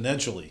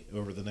exponentially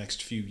over the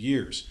next few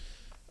years.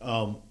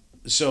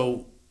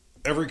 So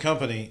every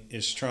company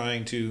is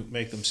trying to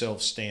make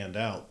themselves stand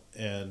out.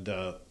 And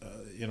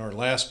in our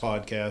last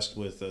podcast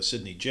with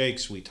Sydney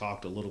Jakes, we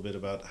talked a little bit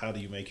about how do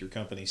you make your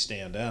company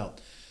stand out.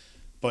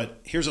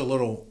 But here's a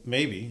little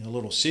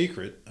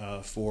secret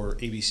for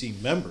ABC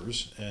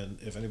members. And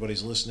if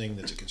anybody's listening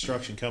that's a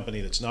construction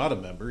company that's not a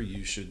member,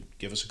 you should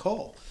give us a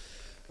call.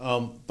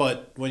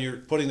 But when you're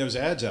putting those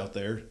ads out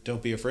there,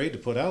 don't be afraid to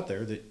put out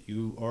there that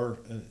you are,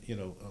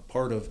 a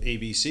part of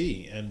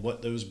ABC and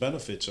what those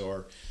benefits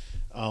are,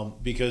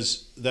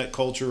 because that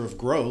culture of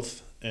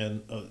growth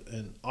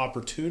and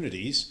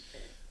opportunities,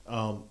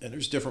 and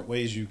there's different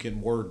ways you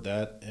can word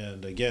that.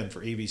 And again,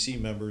 for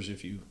ABC members,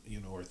 if you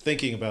are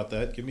thinking about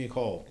that, give me a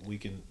call. We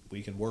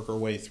can work our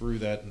way through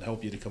that and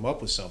help you to come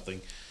up with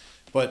something.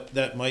 But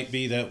that might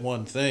be that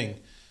one thing,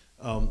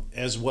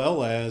 as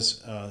well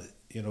as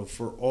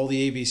for all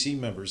the ABC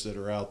members that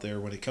are out there,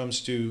 when it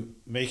comes to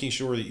making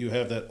sure that you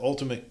have that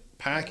ultimate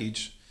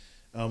package,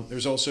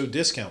 there's also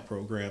discount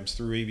programs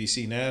through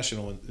ABC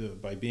National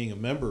by being a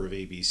member of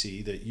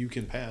ABC that you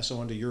can pass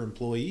on to your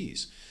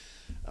employees.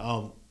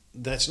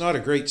 That's not a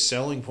great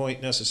selling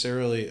point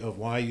necessarily of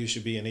why you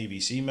should be an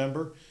ABC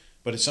member,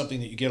 but it's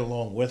something that you get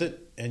along with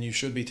it, and you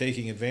should be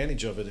taking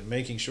advantage of it and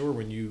making sure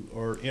when you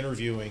are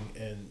interviewing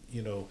and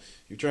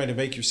you're trying to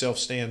make yourself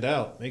stand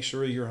out, make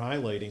sure you're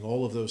highlighting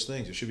all of those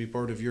things. It should be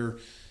part of your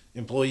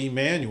employee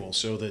manual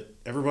so that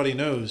everybody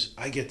knows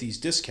I get these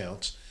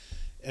discounts.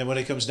 And when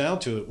it comes down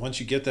to it, once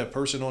you get that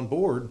person on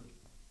board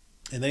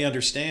and they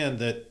understand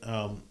that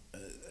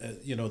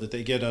that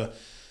they get a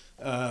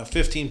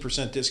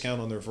 15%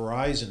 discount on their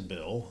Verizon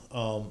bill,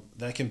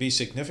 that can be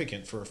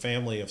significant for a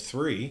family of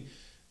three.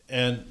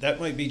 And that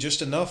might be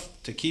just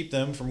enough to keep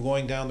them from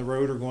going down the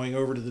road or going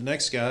over to the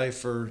next guy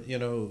for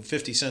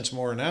 50 cents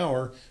more an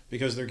hour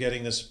because they're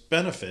getting this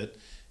benefit,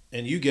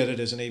 and you get it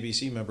as an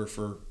ABC member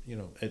for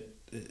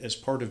as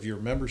part of your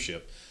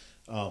membership.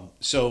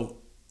 So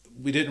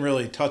we didn't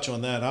really touch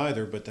on that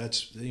either, but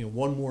that's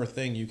one more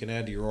thing you can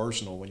add to your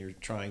arsenal when you're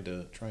trying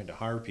to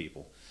hire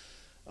people.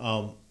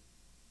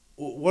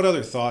 What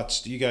other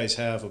thoughts do you guys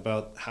have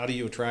about how do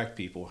you attract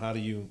people? How do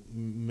you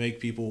make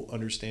people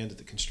understand that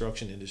the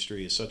construction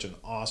industry is such an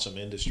awesome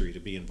industry to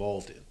be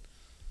involved in?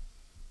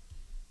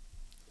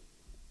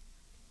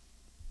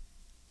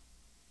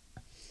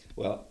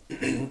 Well,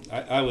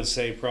 I would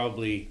say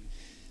probably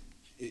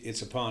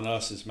it's upon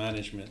us as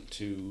management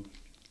to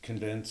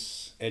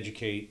convince,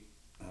 educate,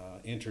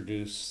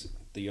 introduce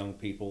the young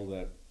people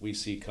that we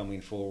see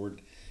coming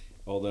forward,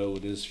 although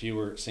it is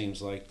fewer, it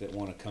seems like, that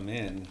want to come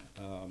in.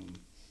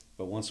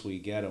 But once we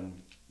get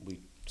them, we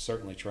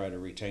certainly try to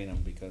retain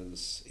them,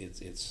 because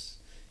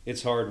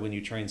it's hard when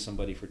you train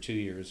somebody for 2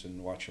 years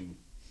and watch them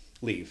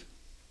leave.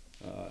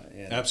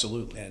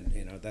 Absolutely.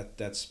 And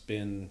that's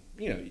been,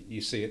 you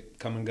see it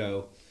come and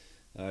go.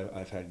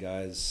 I've had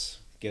guys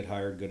get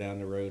hired, go down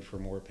the road for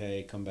more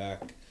pay, come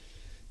back,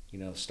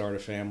 start a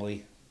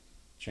family.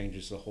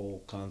 Changes the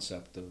whole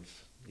concept of,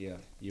 yeah,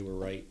 you were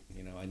right.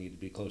 I need to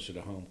be closer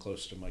to home,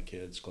 close to my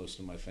kids, close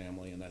to my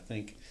family. And I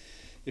think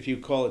if you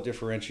call it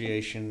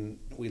differentiation,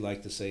 we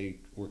like to say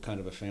we're kind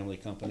of a family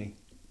company,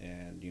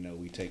 and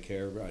we take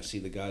care of it. I see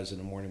the guys in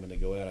the morning when they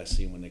go out. I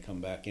see them when they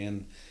come back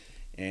in,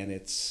 and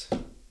it's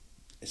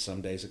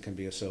some days it can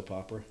be a soap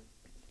opera,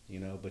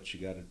 but you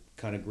got to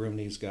kind of groom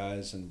these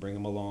guys and bring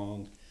them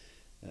along.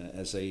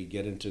 As they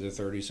get into their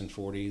 30s and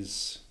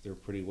 40s, they're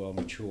pretty well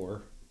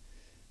mature.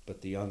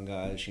 But the young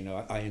guys,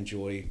 I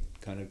enjoy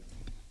kind of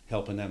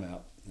helping them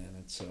out,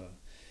 and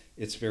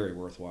it's very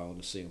worthwhile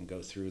to see them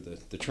go through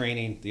the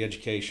training, the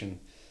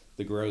education,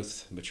 the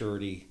growth,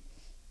 maturity.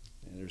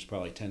 And there's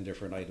probably 10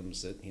 different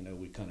items that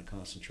we kind of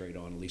concentrate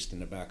on, at least in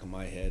the back of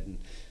my head. And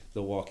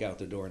they'll walk out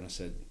the door, and I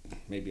said,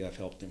 maybe I've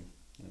helped him,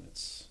 and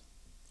it's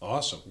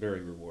awesome,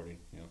 very rewarding.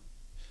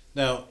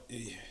 Now,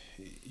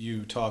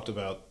 you talked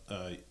about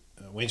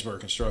Waynesboro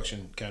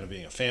Construction kind of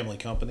being a family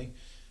company.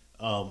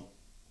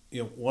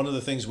 One of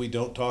the things we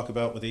don't talk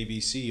about with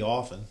ABC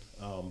often,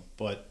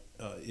 but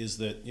is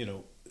that,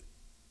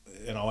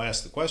 and I'll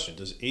ask the question,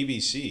 does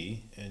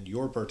ABC and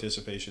your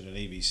participation in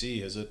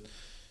ABC, has it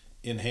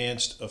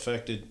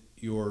affected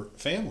your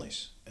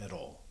families at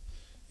all?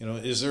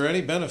 Is there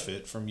any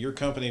benefit from your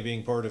company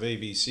being part of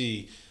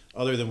ABC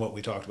other than what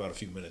we talked about a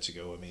few minutes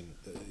ago? I mean,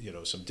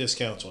 some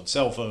discounts on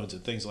cell phones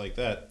and things like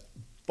that.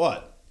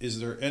 But is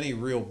there any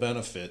real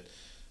benefit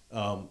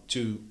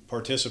to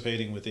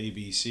participating with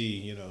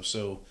ABC?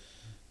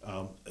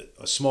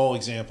 A small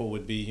example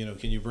would be,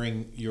 can you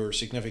bring your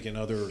significant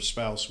other or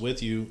spouse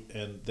with you,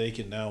 and they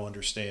can now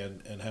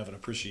understand and have an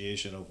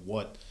appreciation of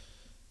what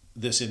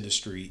this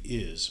industry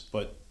is.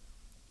 But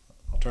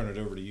turn it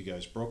over to you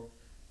guys. Brooke?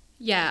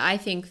 Yeah, I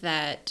think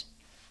that,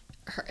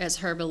 as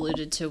Herb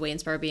alluded to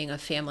Waynesboro being a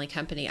family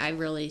company, I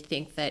really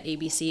think that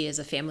ABC is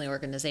a family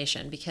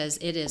organization because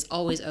it is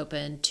always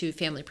open to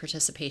family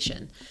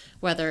participation,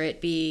 whether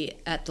it be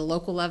at the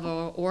local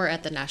level or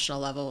at the national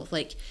level.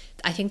 Like,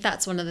 I think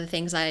that's one of the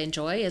things I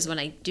enjoy is when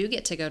I do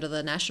get to go to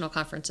the national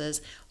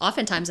conferences,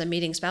 oftentimes I'm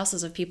meeting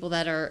spouses of people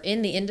that are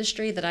in the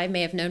industry that I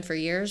may have known for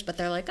years, but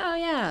they're like, oh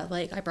yeah,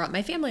 like I brought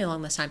my family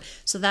along this time.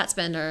 So that's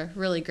been a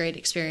really great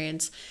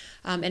experience.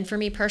 And for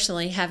me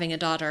personally, having a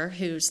daughter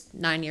who's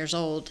 9 years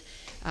old,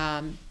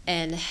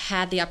 and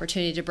had the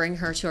opportunity to bring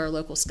her to our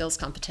local skills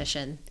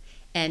competition,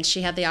 and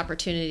she had the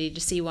opportunity to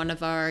see one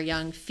of our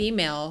young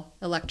female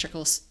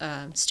electrical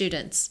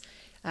students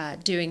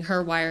doing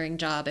her wiring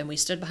job, and we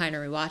stood behind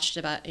her, we watched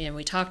about,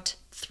 we talked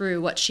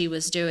through what she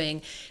was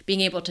doing,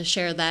 being able to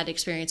share that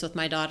experience with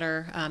my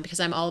daughter,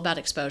 because I'm all about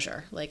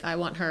exposure. Like, I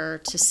want her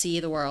to see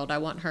the world. I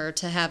want her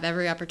to have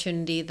every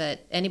opportunity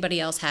that anybody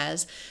else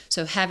has.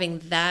 So having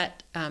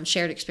that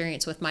shared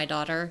experience with my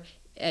daughter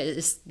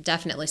is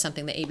definitely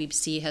something that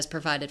ABC has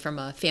provided from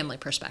a family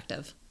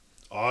perspective.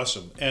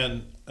 Awesome.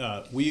 And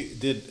we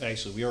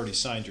already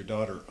signed your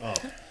daughter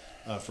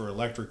up for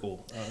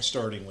electrical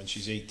starting when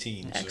she's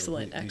 18.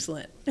 Excellent,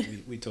 excellent.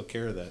 We took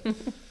care of that.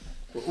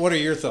 What are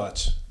your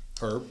thoughts,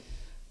 Herb?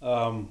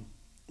 Well,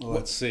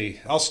 let's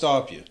see. I'll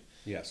stop you.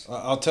 Yes.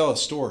 I'll tell a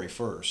story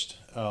first.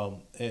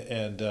 So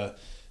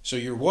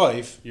your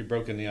wife, You're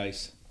broken the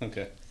ice.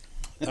 Okay.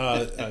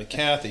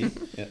 Kathy,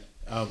 Yeah.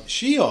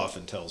 she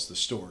often tells the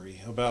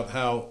story about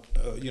how,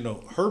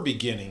 her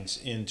beginnings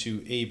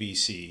into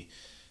ABC.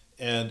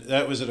 And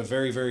that was at a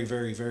very, very,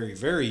 very, very,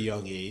 very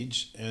young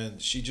age.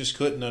 And she just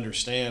couldn't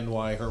understand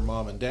why her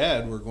mom and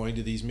dad were going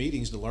to these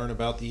meetings to learn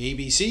about the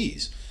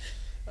ABCs.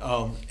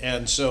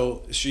 And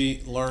so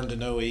she learned to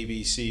know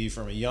ABC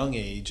from a young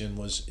age and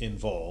was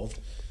involved.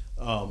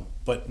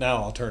 But now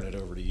I'll turn it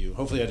over to you.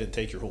 Hopefully I didn't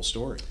take your whole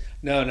story.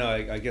 No,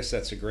 I guess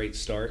that's a great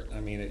start. I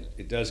mean,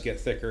 it does get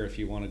thicker if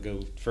you want to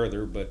go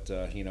further, but,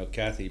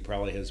 Kathy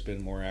probably has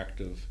been more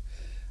active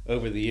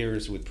over the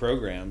years with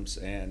programs,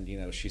 and,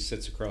 she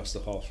sits across the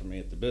hall from me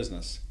at the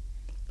business.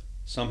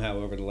 Somehow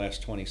over the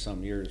last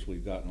 20-some years,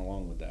 we've gotten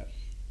along with that.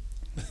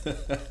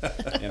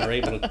 and are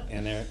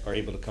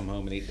able to come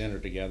home and eat dinner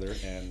together,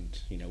 and,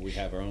 we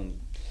have our own...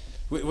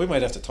 We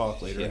might have to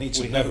talk later. Yeah, I need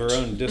we some have notes. our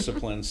own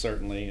discipline,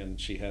 certainly,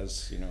 and she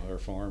has, her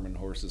farm and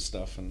horses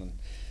stuff, and then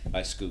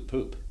I scoop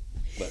poop.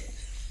 But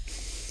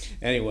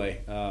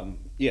anyway,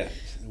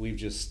 we've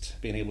just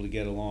been able to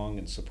get along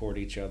and support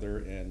each other,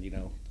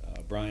 and,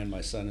 Brian,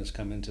 my son, has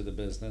come into the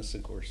business.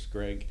 Of course,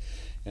 Greg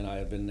and I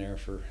have been there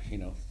for,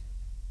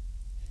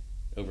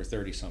 over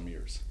 30-some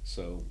years.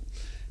 So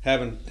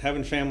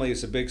having family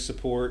is a big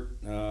support.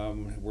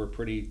 We're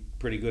pretty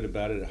good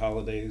about it at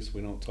holidays.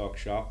 We don't talk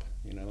shop,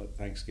 at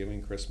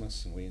Thanksgiving,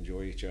 Christmas, and we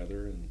enjoy each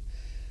other and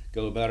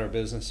go about our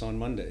business on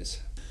Mondays.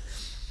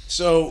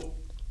 So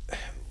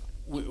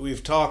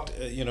we've talked,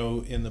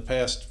 in the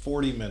past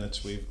 40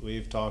 minutes,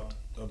 we've talked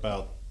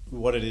about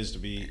what it is to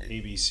be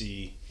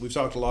ABC. We've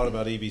talked a lot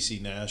about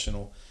ABC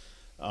National.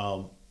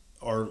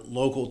 Our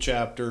local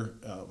chapter,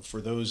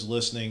 for those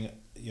listening,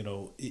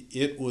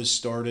 it was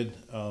started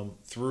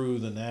through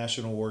the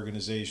national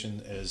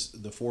organization as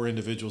the four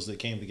individuals that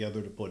came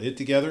together to put it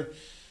together.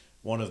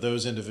 One of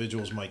those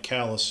individuals, Mike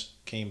Callis,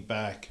 came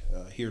back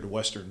here to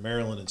Western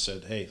Maryland and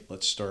said, hey,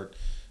 let's start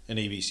an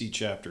ABC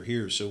chapter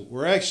here. So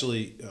we're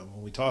actually,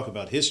 when we talk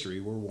about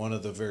history, we're one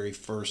of the very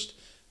first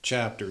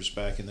chapters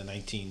back in the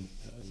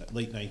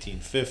late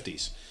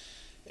 1950s.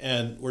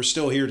 And we're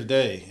still here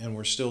today, and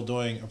we're still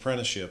doing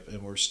apprenticeship,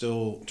 and we're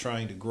still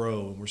trying to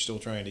grow, and we're still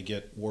trying to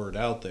get word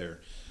out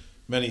there.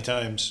 Many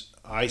times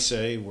I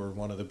say we're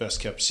one of the best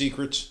kept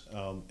secrets,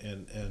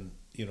 and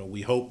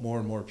we hope more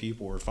and more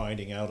people are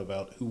finding out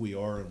about who we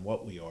are and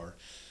what we are.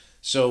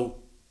 So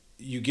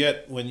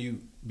when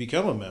you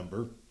become a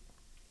member,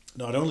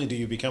 not only do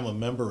you become a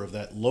member of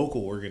that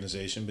local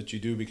organization, but you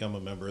do become a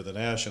member of the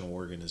national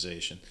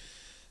organization.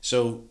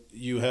 So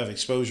you have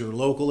exposure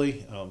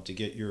locally to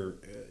get your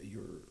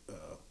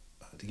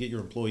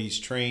employees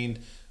trained,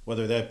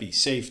 whether that be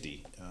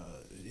safety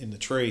in the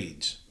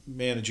trades,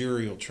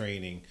 managerial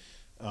training,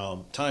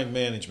 time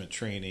management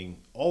training,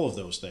 all of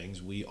those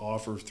things we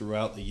offer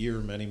throughout the year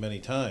many, many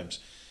times.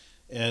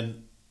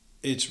 And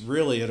it's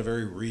really at a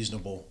very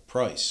reasonable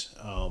price.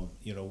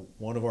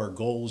 One of our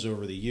goals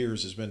over the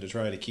years has been to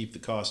try to keep the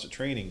cost of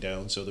training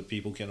down so that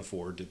people can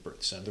afford to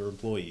send their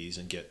employees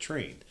and get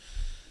trained.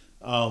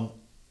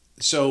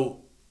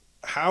 So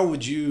how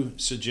would you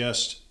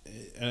suggest,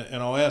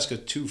 and I'll ask a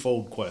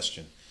twofold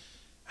question,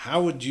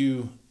 how would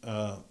you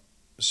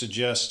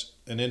suggest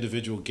an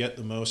individual get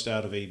the most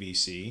out of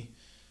ABC?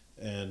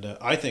 And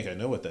I think I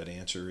know what that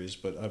answer is,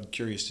 but I'm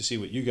curious to see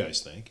what you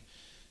guys think.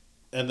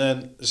 And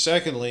then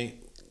secondly,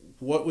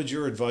 what would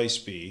your advice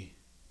be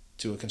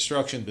to a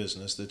construction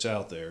business that's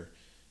out there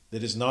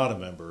that is not a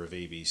member of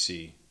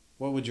ABC?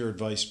 What would your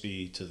advice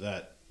be to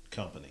that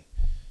company?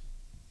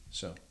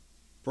 So,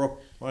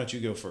 Brooke, why don't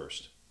you go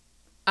first?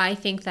 I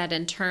think that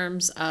in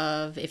terms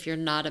of if you're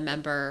not a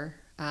member,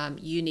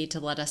 you need to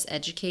let us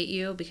educate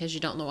you because you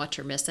don't know what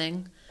you're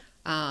missing.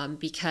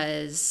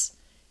 Because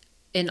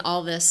in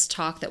all this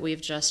talk that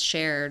we've just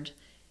shared,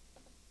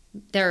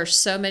 there are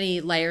so many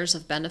layers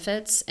of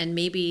benefits, and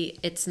maybe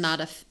it's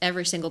not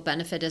every single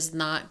benefit is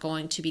not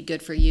going to be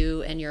good for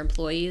you and your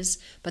employees,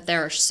 but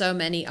there are so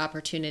many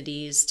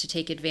opportunities to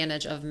take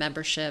advantage of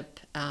membership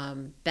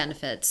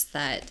benefits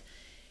that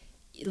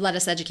let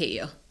us educate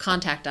you.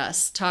 Contact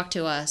us, talk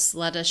to us,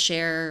 let us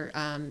share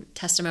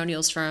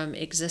testimonials from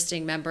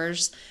existing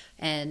members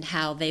and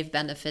how they've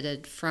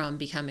benefited from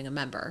becoming a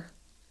member.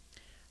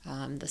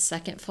 The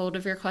second fold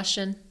of your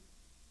question,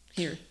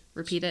 here,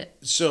 repeat it.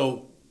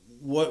 So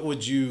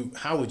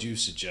how would you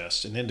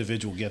suggest an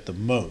individual get the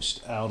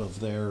most out of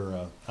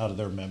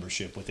their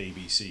membership with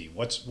ABC?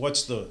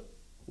 What's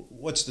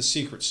the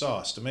secret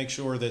sauce to make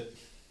sure that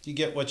you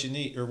get what you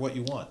need or what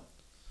you want?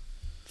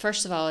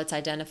 First of all, it's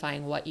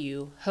identifying what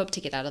you hope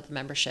to get out of the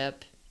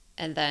membership.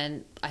 And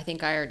then I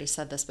think I already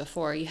said this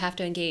before, you have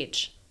to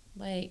engage.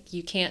 Like,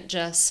 you can't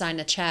just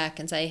sign a check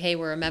and say, hey,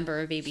 we're a member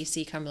of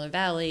ABC Cumberland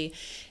Valley,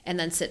 and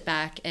then sit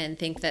back and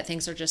think that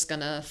things are just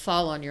going to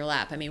fall on your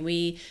lap. I mean,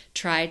 we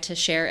try to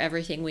share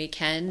everything we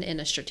can in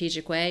a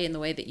strategic way, in the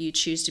way that you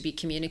choose to be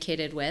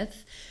communicated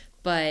with.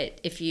 But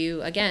if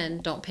you, again,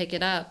 don't pick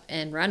it up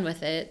and run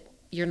with it,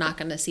 you're not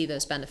going to see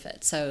those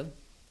benefits. So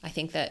I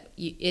think that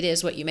it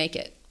is what you make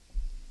it.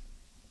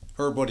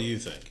 Herb, what do you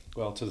think?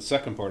 Well, to the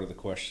second part of the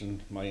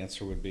question, my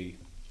answer would be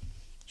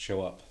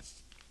show up.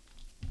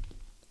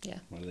 Yeah.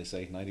 What do they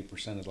say?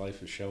 90% of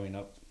life is showing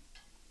up,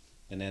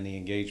 and then the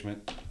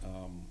engagement.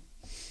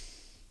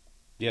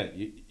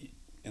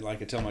 And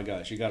like I tell my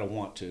guys, you got to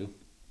want to.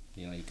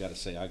 You know, you got to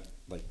say,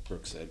 like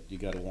Brooke said, you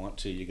got to want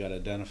to. You got to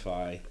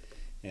identify,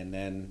 and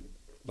then,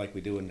 like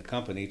we do in the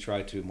company,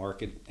 try to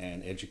market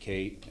and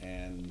educate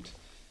and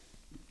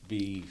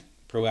be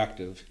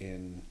proactive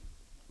in,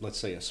 let's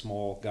say, a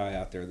small guy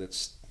out there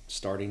that's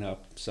starting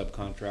up,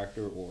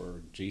 subcontractor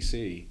or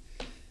GC.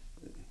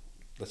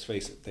 Let's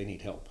face it, they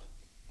need help.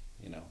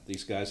 You know,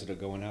 these guys that are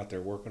going out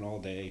there working all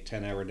day,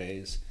 10-hour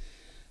days,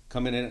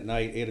 coming in at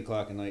night, 8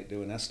 o'clock at night,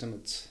 doing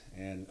estimates,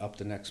 and up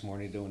the next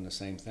morning doing the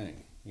same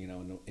thing. You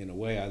know, in a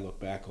way, I look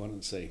back on it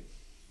and say,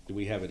 do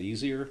we have it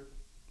easier?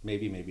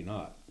 Maybe, maybe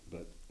not.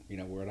 But you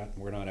know,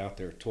 we're not out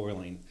there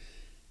toiling,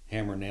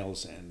 hammer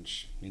nails, and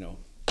you know,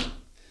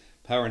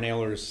 power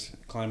nailers,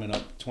 climbing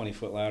up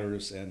 20-foot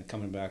ladders and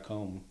coming back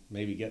home,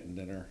 maybe getting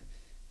dinner,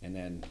 and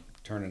then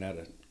turning out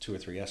 2 or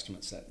 3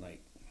 estimates that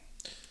night.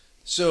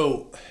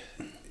 So,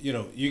 you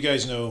know, you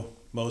guys know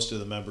most of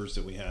the members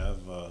that we have,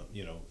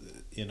 you know,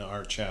 in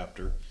our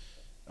chapter.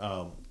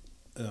 And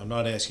I'm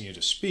not asking you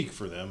to speak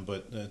for them,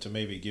 but to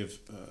maybe give,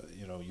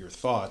 you know, your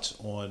thoughts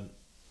on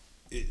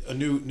a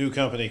new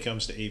company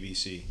comes to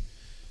ABC,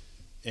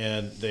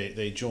 and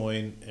they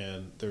join,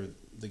 and they're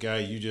the guy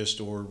you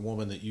just or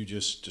woman that you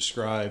just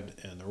described,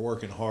 and they're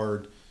working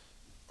hard.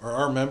 Are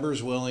our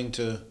members willing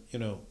to, you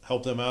know,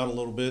 help them out a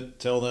little bit,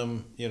 tell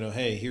them, you know,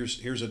 hey,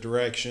 here's a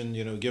direction,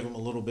 you know, give them a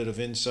little bit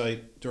of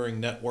insight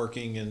during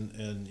networking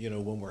and you know,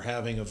 when we're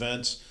having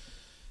events?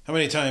 How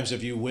many times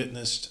have you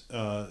witnessed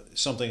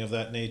something of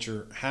that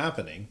nature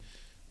happening?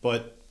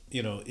 But,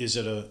 you know, is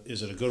it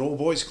a good old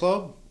boys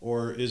club,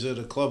 or is it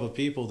a club of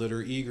people that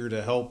are eager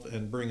to help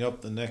and bring up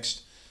the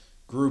next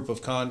group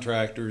of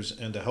contractors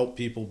and to help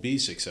people be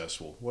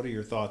successful? What are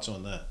your thoughts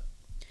on that?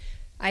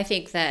 I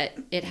think that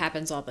it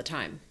happens all the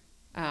time.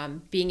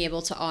 Being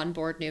able to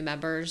onboard new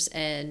members,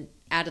 and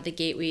out of the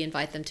gate, we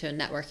invite them to a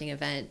networking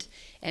event,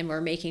 and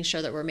we're making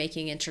sure that we're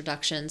making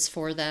introductions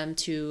for them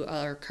to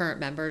our current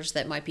members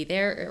that might be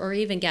there, or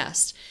even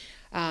guests.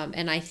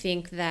 And I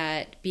think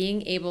that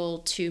being able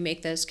to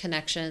make those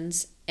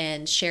connections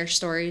and share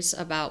stories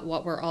about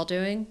what we're all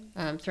doing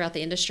throughout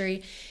the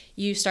industry,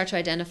 you start to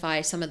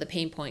identify some of the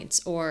pain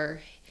points. Or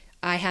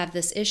I have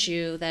this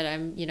issue that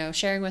I'm, you know,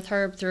 sharing with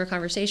Herb through a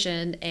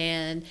conversation,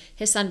 and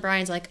his son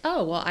Brian's like,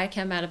 oh, well, I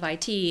come out of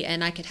IT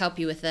and I could help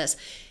you with this.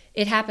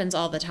 It happens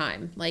all the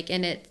time. Like,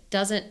 and it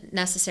doesn't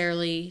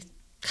necessarily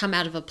come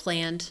out of a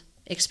planned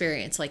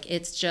experience. Like,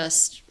 it's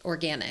just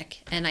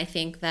organic. And I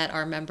think that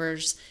our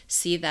members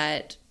see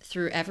that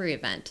through every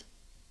event.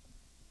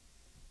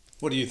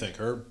 What do you think,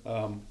 Herb?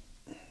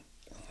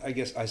 I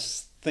guess I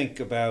think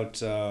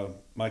about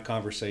my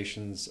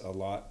conversations a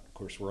lot. Of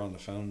course, we're on the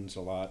phones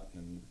a lot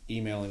and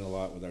emailing a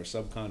lot with our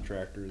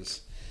subcontractors,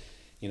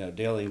 you know,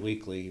 daily,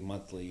 weekly,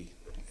 monthly.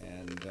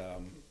 And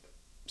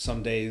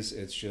some days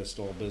it's just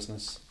all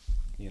business,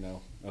 you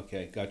know,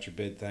 okay, got your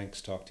bid,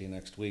 thanks, talk to you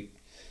next week.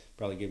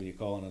 Probably give you a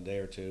call in a day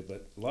or two.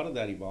 But a lot of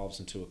that evolves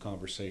into a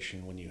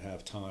conversation when you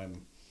have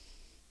time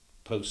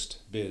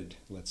post-bid,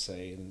 let's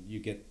say, and you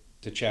get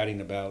to chatting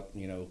about,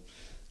 you know,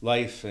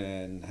 life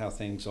and how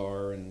things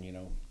are, and, you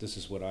know, this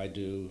is what I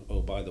do.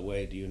 Oh, by the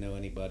way, do you know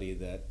anybody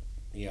that,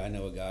 yeah, I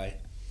know a guy.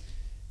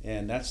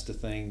 And that's the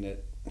thing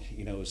that,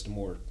 you know, is the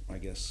more, I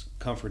guess,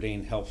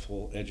 comforting,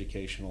 helpful,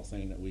 educational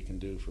thing that we can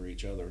do for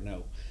each other.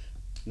 No,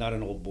 not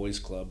an old boys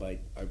club. I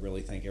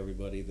really think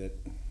everybody that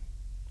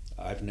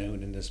I've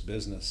known in this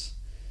business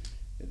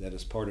that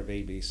is part of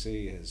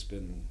ABC has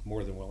been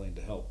more than willing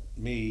to help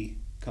me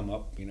come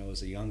up,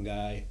 as a young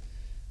guy,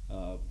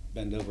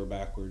 bend over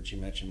backwards. You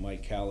mentioned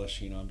Mike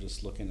Callish. I'm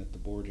just looking at the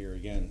board here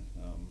again.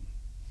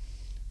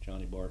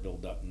 Johnny Barr, Bill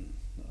Dutton,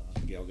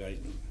 Gail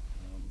Guyton,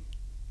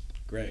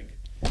 Greg.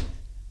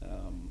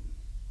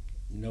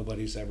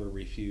 Nobody's ever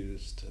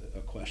refused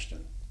a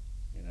question,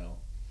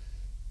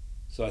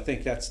 So I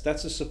think that's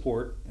a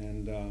support,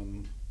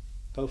 and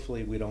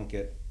hopefully we don't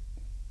get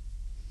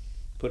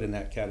put in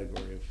that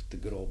category of the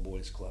good old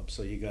boys club.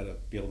 So you got to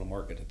be able to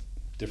market it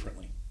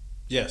differently.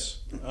 Yes.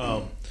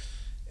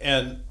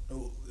 And,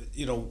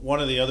 one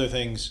of the other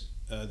things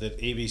that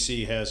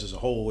ABC has as a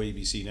whole,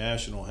 ABC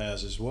National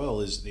has as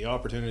well, is the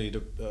opportunity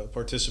to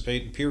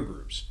participate in peer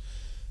groups.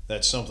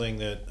 That's something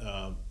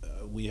that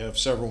we have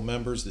several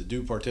members that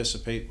do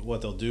participate.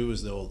 What they'll do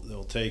is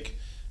they'll take,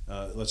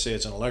 let's say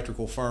it's an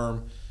electrical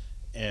firm,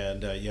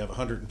 and you have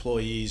 100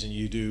 employees and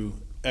you do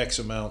X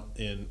amount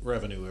in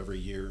revenue every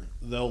year.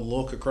 They'll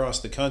look across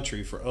the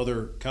country for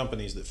other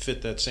companies that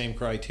fit that same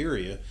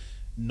criteria,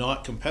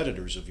 not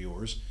competitors of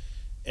yours,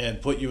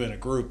 and put you in a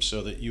group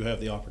so that you have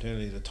the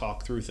opportunity to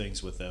talk through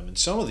things with them. And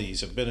some of these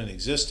have been in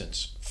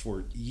existence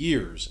for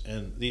years,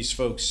 and these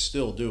folks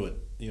still do it.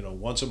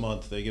 Once a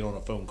month they get on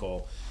a phone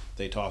call,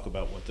 they talk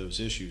about what those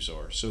issues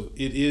are. So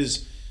it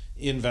is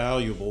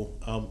invaluable,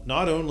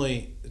 not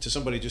only to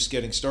somebody just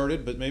getting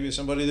started, but maybe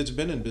somebody that's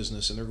been in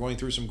business and they're going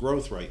through some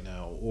growth right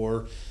now,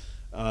 or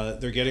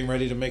they're getting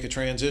ready to make a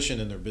transition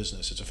in their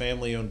business. It's a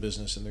family-owned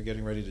business and they're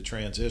getting ready to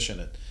transition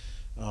it.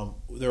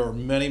 There are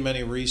many,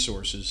 many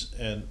resources,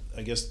 and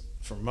I guess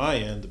from my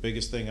end, the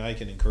biggest thing I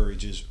can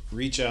encourage is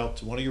reach out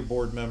to one of your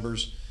board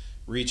members,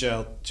 reach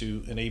out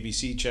to an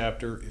ABC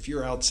chapter. If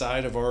you're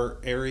outside of our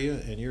area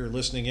and you're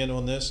listening in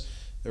on this,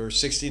 there are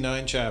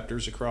 69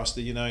 chapters across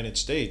the United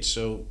States,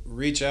 so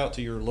reach out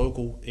to your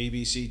local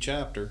ABC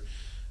chapter.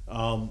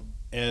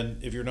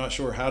 And if you're not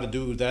sure how to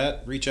do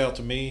that, reach out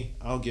to me.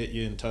 I'll get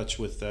you in touch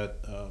with that,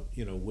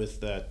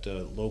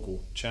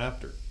 local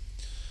chapter.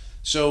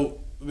 So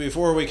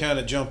before we kind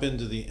of jump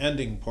into the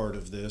ending part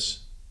of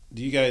this,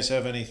 do you guys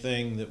have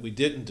anything that we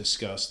didn't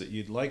discuss that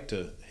you'd like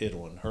to hit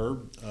on,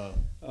 Herb?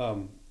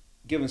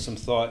 Given some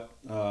thought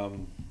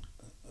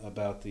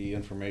about the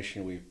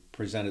information we've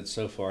presented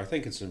so far, I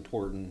think it's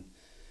important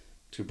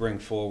to bring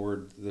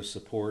forward the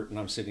support. And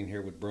I'm sitting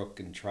here with Brooke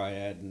and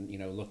Triad,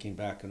 and looking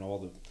back on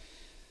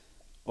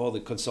all the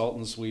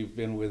consultants we've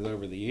been with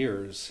over the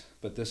years.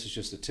 But this is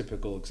just a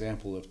typical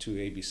example of two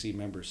ABC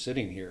members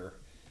sitting here,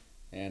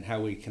 and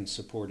how we can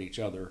support each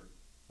other.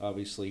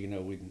 Obviously,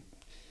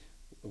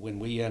 when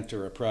we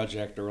enter a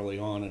project early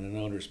on and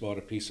an owner's bought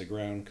a piece of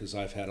ground, because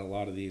I've had a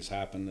lot of these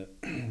happen,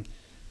 that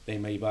they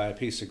may buy a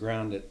piece of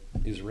ground that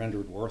is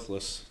rendered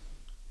worthless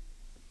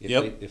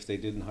if they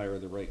didn't hire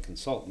the right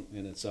consultant.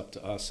 And it's up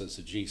to us as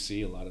a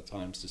GC a lot of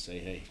times to say,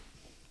 hey,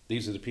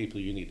 these are the people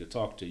you need to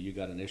talk to. You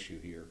got an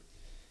issue here.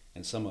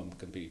 And some of them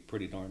can be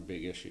pretty darn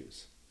big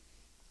issues.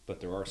 But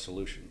there are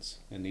solutions.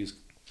 And these,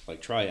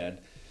 like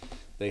Triad,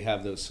 they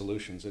have those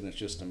solutions, and it's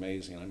just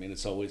amazing. I mean,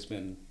 it's always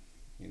been,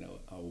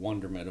 a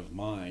wonderment of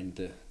mine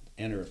to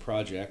enter a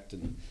project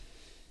and,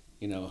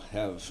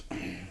 have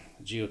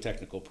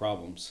geotechnical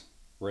problems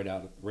right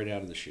out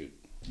of the chute,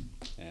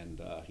 and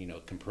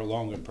can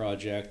prolong a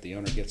project. The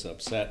owner gets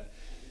upset,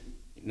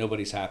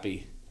 nobody's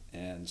happy,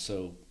 and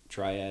so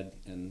Triad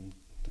and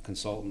the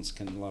consultants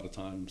can a lot of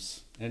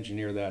times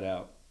engineer that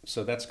out.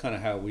 So that's kind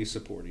of how we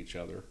support each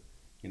other.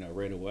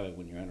 Right away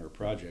when you enter a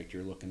project,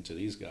 you're looking to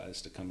these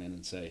guys to come in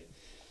and say,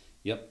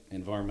 yep,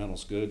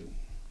 environmental's good,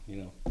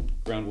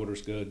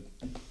 groundwater's good,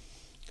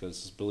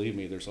 because believe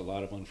me, there's a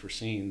lot of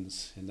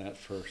unforeseens in that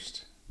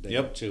first day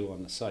or two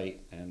on the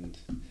site, and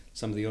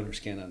some of the owners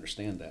can't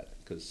understand that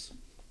because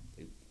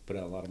they put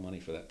out a lot of money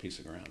for that piece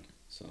of ground.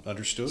 So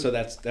Understood. So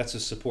that's a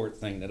support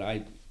thing that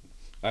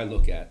I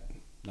look at,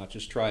 not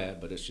just Triad,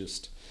 but it's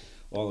just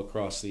all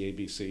across the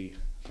ABC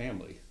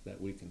family that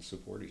we can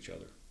support each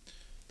other.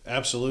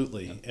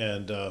 Absolutely.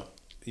 And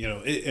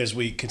as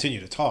we continue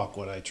to talk,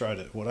 what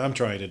I'm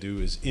trying to do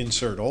is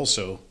insert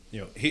also,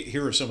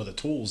 here are some of the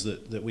tools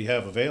that we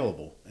have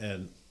available,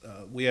 and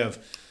we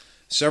have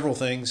several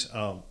things.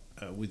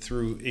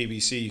 Through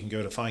ABC, you can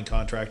go to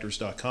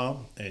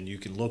findcontractors.com and you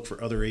can look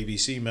for other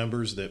ABC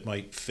members that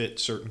might fit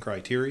certain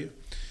criteria.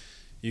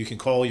 You can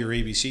call your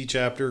ABC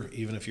chapter,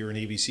 even if you're an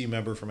ABC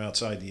member from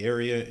outside the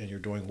area and you're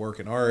doing work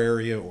in our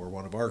area, or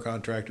one of our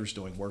contractors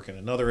doing work in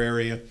another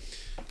area.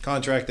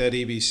 Contact that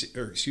ABC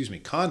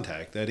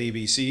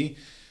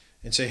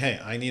and say, hey,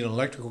 I need an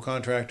electrical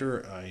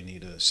contractor, I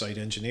need a site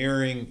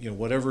engineering,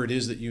 whatever it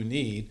is that you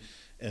need,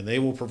 and they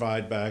will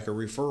provide back a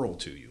referral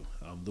to you.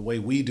 The way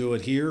we do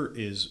it here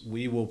is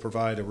we will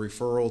provide a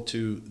referral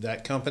to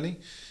that company,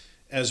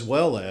 as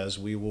well as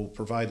we will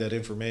provide that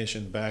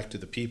information back to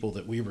the people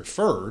that we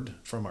referred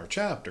from our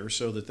chapter,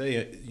 so that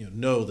they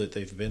know that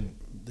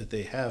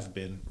they have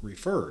been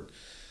referred.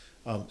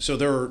 So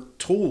there are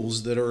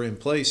tools that are in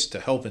place to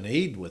help and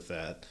aid with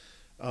that.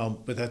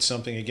 But that's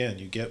something, again,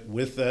 you get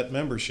with that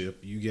membership,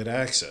 you get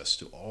access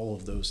to all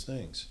of those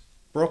things.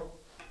 Brooke?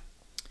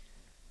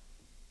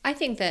 I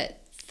think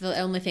that the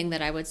only thing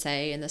that I would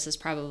say, and this is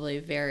probably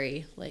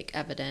very like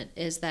evident,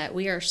 is that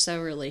we are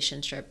so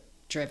relationship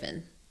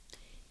driven.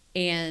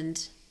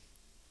 And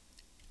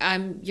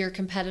I'm your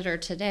competitor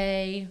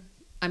today,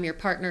 I'm your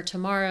partner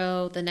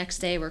tomorrow, the next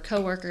day we're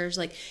coworkers.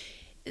 Like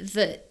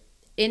the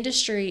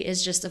industry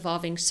is just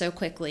evolving so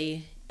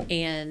quickly,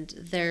 and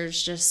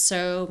there's just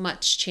so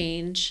much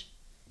change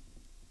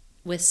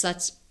with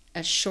such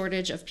a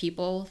shortage of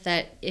people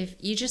that if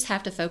you just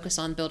have to focus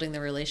on building the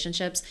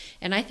relationships.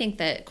 And I think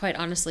that quite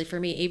honestly for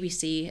me,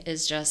 ABC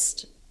is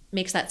just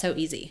makes that so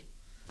easy.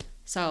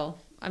 So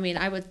I mean,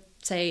 I would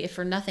say if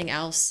for nothing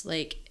else,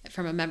 like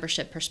from a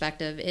membership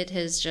perspective, it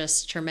has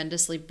just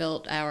tremendously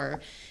built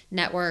our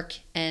network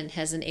and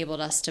has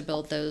enabled us to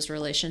build those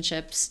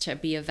relationships, to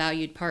be a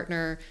valued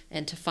partner,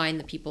 and to find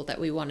the people that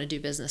we want to do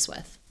business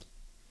with.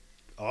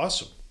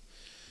 Awesome.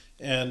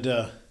 And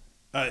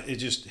it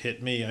just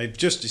hit me. I've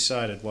just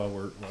decided while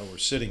we're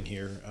sitting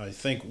here, I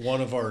think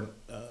one of our,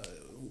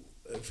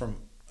 from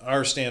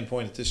our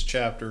standpoint at this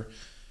chapter,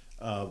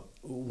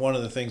 one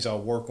of the things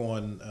I'll work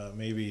on,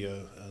 maybe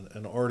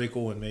an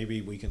article, and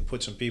maybe we can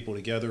put some people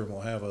together, and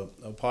we'll have a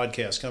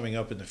podcast coming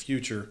up in the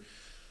future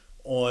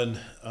on,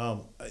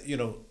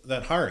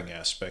 that hiring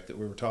aspect that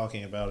we were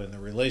talking about and the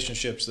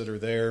relationships that are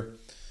there,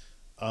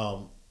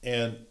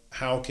 and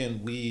how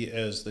can we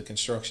as the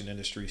construction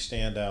industry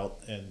stand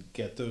out and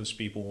get those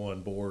people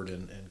on board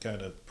and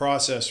kind of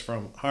process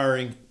from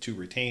hiring to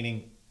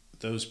retaining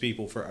those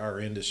people for our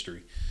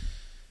industry.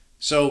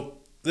 So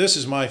this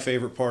is my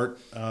favorite part.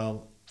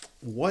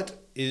 What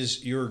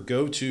is your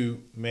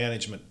go-to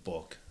management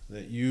book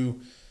that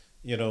you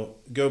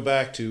go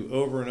back to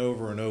over and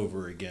over and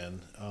over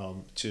again,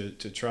 to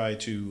try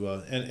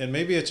to and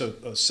maybe it's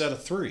a set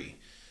of three,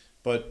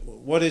 but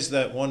what is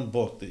that one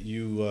book that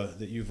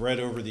you've read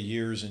over the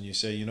years and you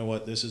say, you know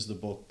what, this is the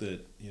book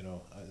that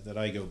that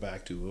I go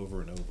back to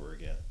over and over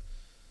again?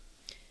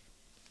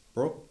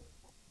 Brooke?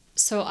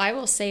 So I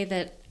will say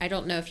that I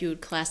don't know if you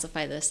would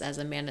classify this as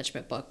a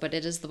management book, but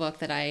it is the book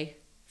that I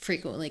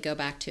frequently go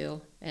back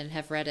to and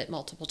have read it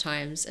multiple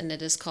times, and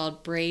it is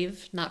called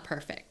Brave, Not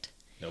Perfect.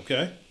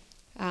 Okay.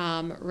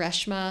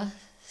 Reshma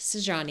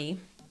Saujani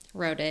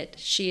wrote it.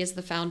 She is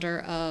the founder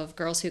of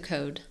Girls Who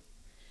Code.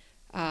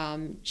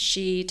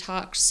 She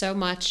talks so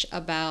much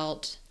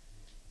about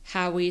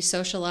how we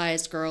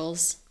socialized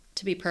girls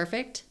to be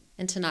perfect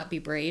and to not be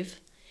brave.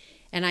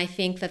 And I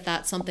think that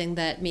that's something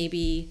that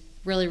maybe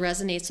really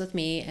resonates with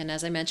me. And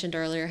as I mentioned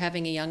earlier,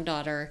 having a young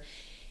daughter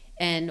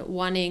and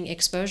wanting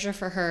exposure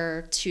for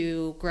her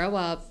to grow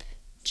up,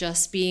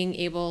 just being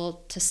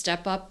able to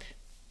step up,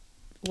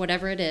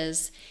 whatever it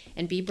is,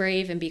 and be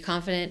brave and be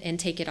confident and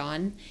take it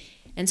on.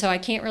 And so I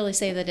can't really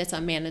say that it's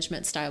a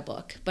management style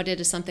book, but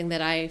it is something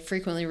that I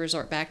frequently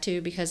resort back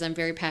to because I'm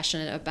very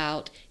passionate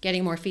about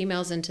getting more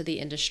females into the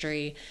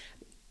industry,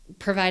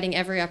 providing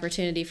every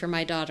opportunity for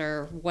my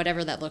daughter,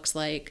 whatever that looks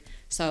like.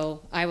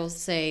 So I will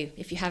say,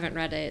 if you haven't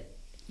read it,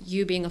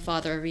 you being a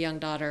father of a young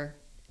daughter,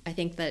 I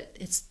think that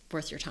it's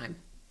worth your time.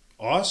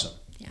 Awesome.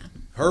 Yeah.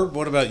 Herb,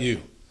 what about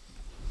you?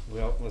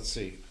 Well, let's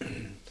see.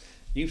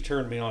 You've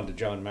turned me on to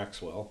John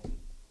Maxwell.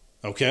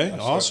 Okay,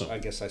 awesome. I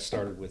guess I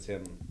started with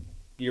him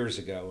years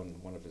ago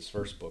in one of his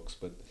first books,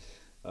 but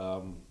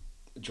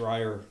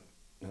drier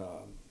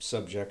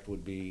subject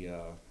would be,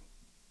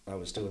 I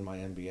was doing my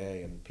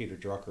MBA, and Peter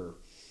Drucker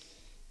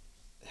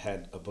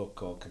had a book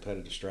called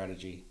Competitive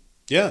Strategy.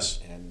 Yes.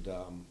 And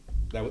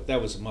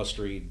that was a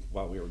must-read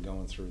while we were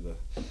going through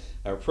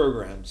our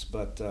programs,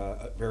 but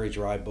a very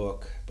dry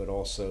book, but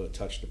also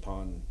touched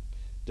upon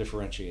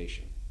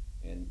differentiation.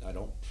 And I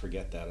don't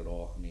forget that at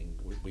all. I mean,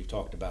 we've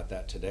talked about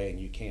that today, and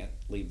you can't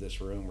leave this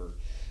room or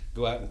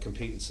go out and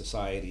compete in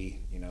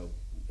society.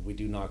 We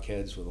do knock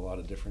heads with a lot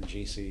of different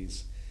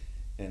GCs,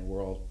 and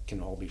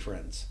can all be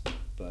friends.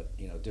 But,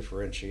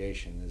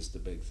 differentiation is the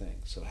big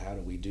thing. So how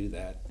do we do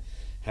that?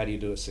 How do you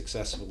do it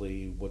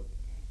successfully?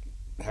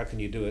 How can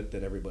you do it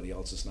that everybody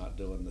else is not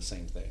doing the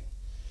same thing?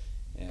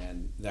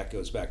 And that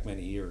goes back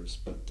many years.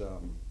 But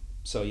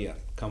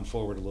come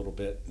forward a little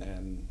bit,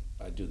 and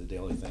I do the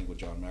daily thing with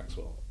John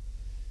Maxwell.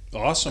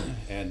 Awesome.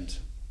 And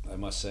I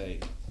must say,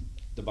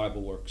 the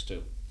Bible works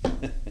too.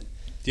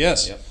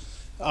 Yes. Yep.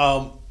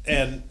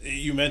 And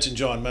you mentioned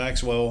John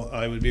Maxwell.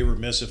 I would be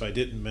remiss if I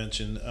didn't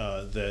mention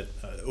that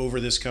over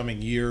this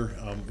coming year,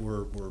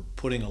 we're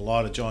putting a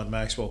lot of John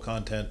Maxwell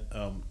content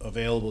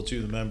available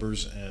to the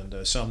members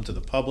and some to the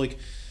public.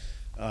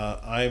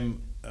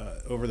 I'm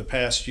over the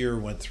past year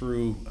went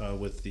through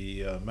with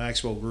the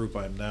Maxwell Group.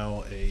 I'm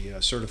now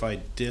a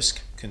certified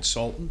DISC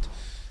consultant,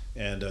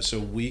 and so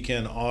we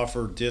can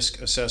offer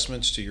DISC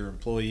assessments to your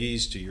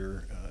employees, to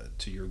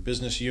your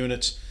business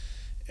units,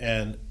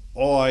 and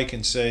all I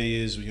can say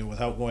is,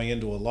 without going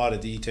into a lot of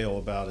detail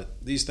about it,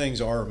 these things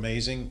are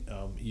amazing.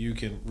 You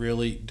can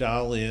really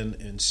dial in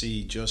and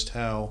see just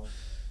how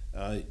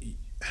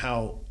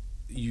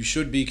you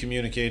should be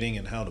communicating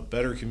and how to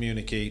better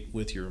communicate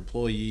with your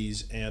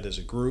employees and as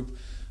a group.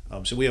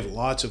 So we have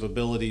lots of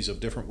abilities of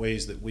different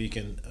ways that we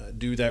can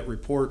do that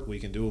report. We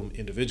can do them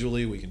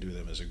individually. We can do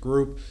them as a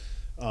group.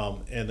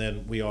 And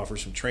then we offer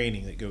some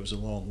training that goes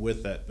along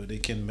with that, but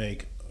it can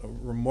make a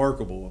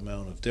remarkable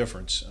amount of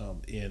difference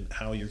in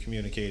how you're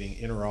communicating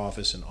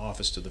inter-office and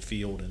office to the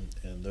field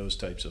and those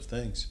types of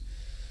things.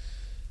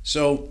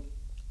 So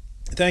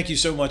thank you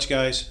so much,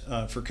 guys,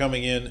 for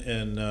coming in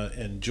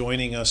and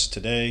joining us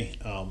today.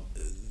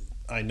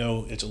 I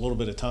know it's a little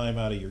bit of time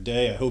out of your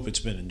day. I hope it's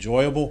been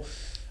enjoyable.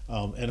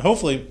 And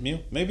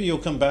hopefully, maybe you'll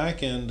come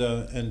back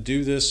and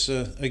do this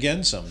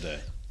again someday.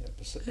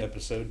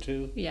 Episode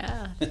 2?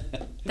 Yeah.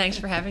 Thanks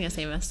for having us,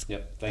 Amos.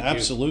 Yep. Thank you.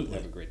 Absolutely.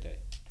 Have a great day.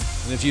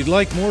 And if you'd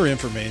like more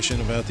information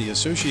about the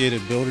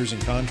Associated Builders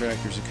and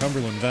Contractors of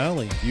Cumberland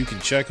Valley, you can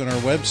check on our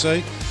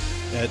website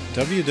at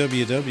www.abccvc.org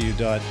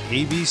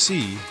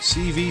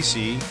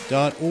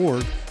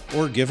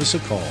or give us a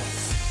call.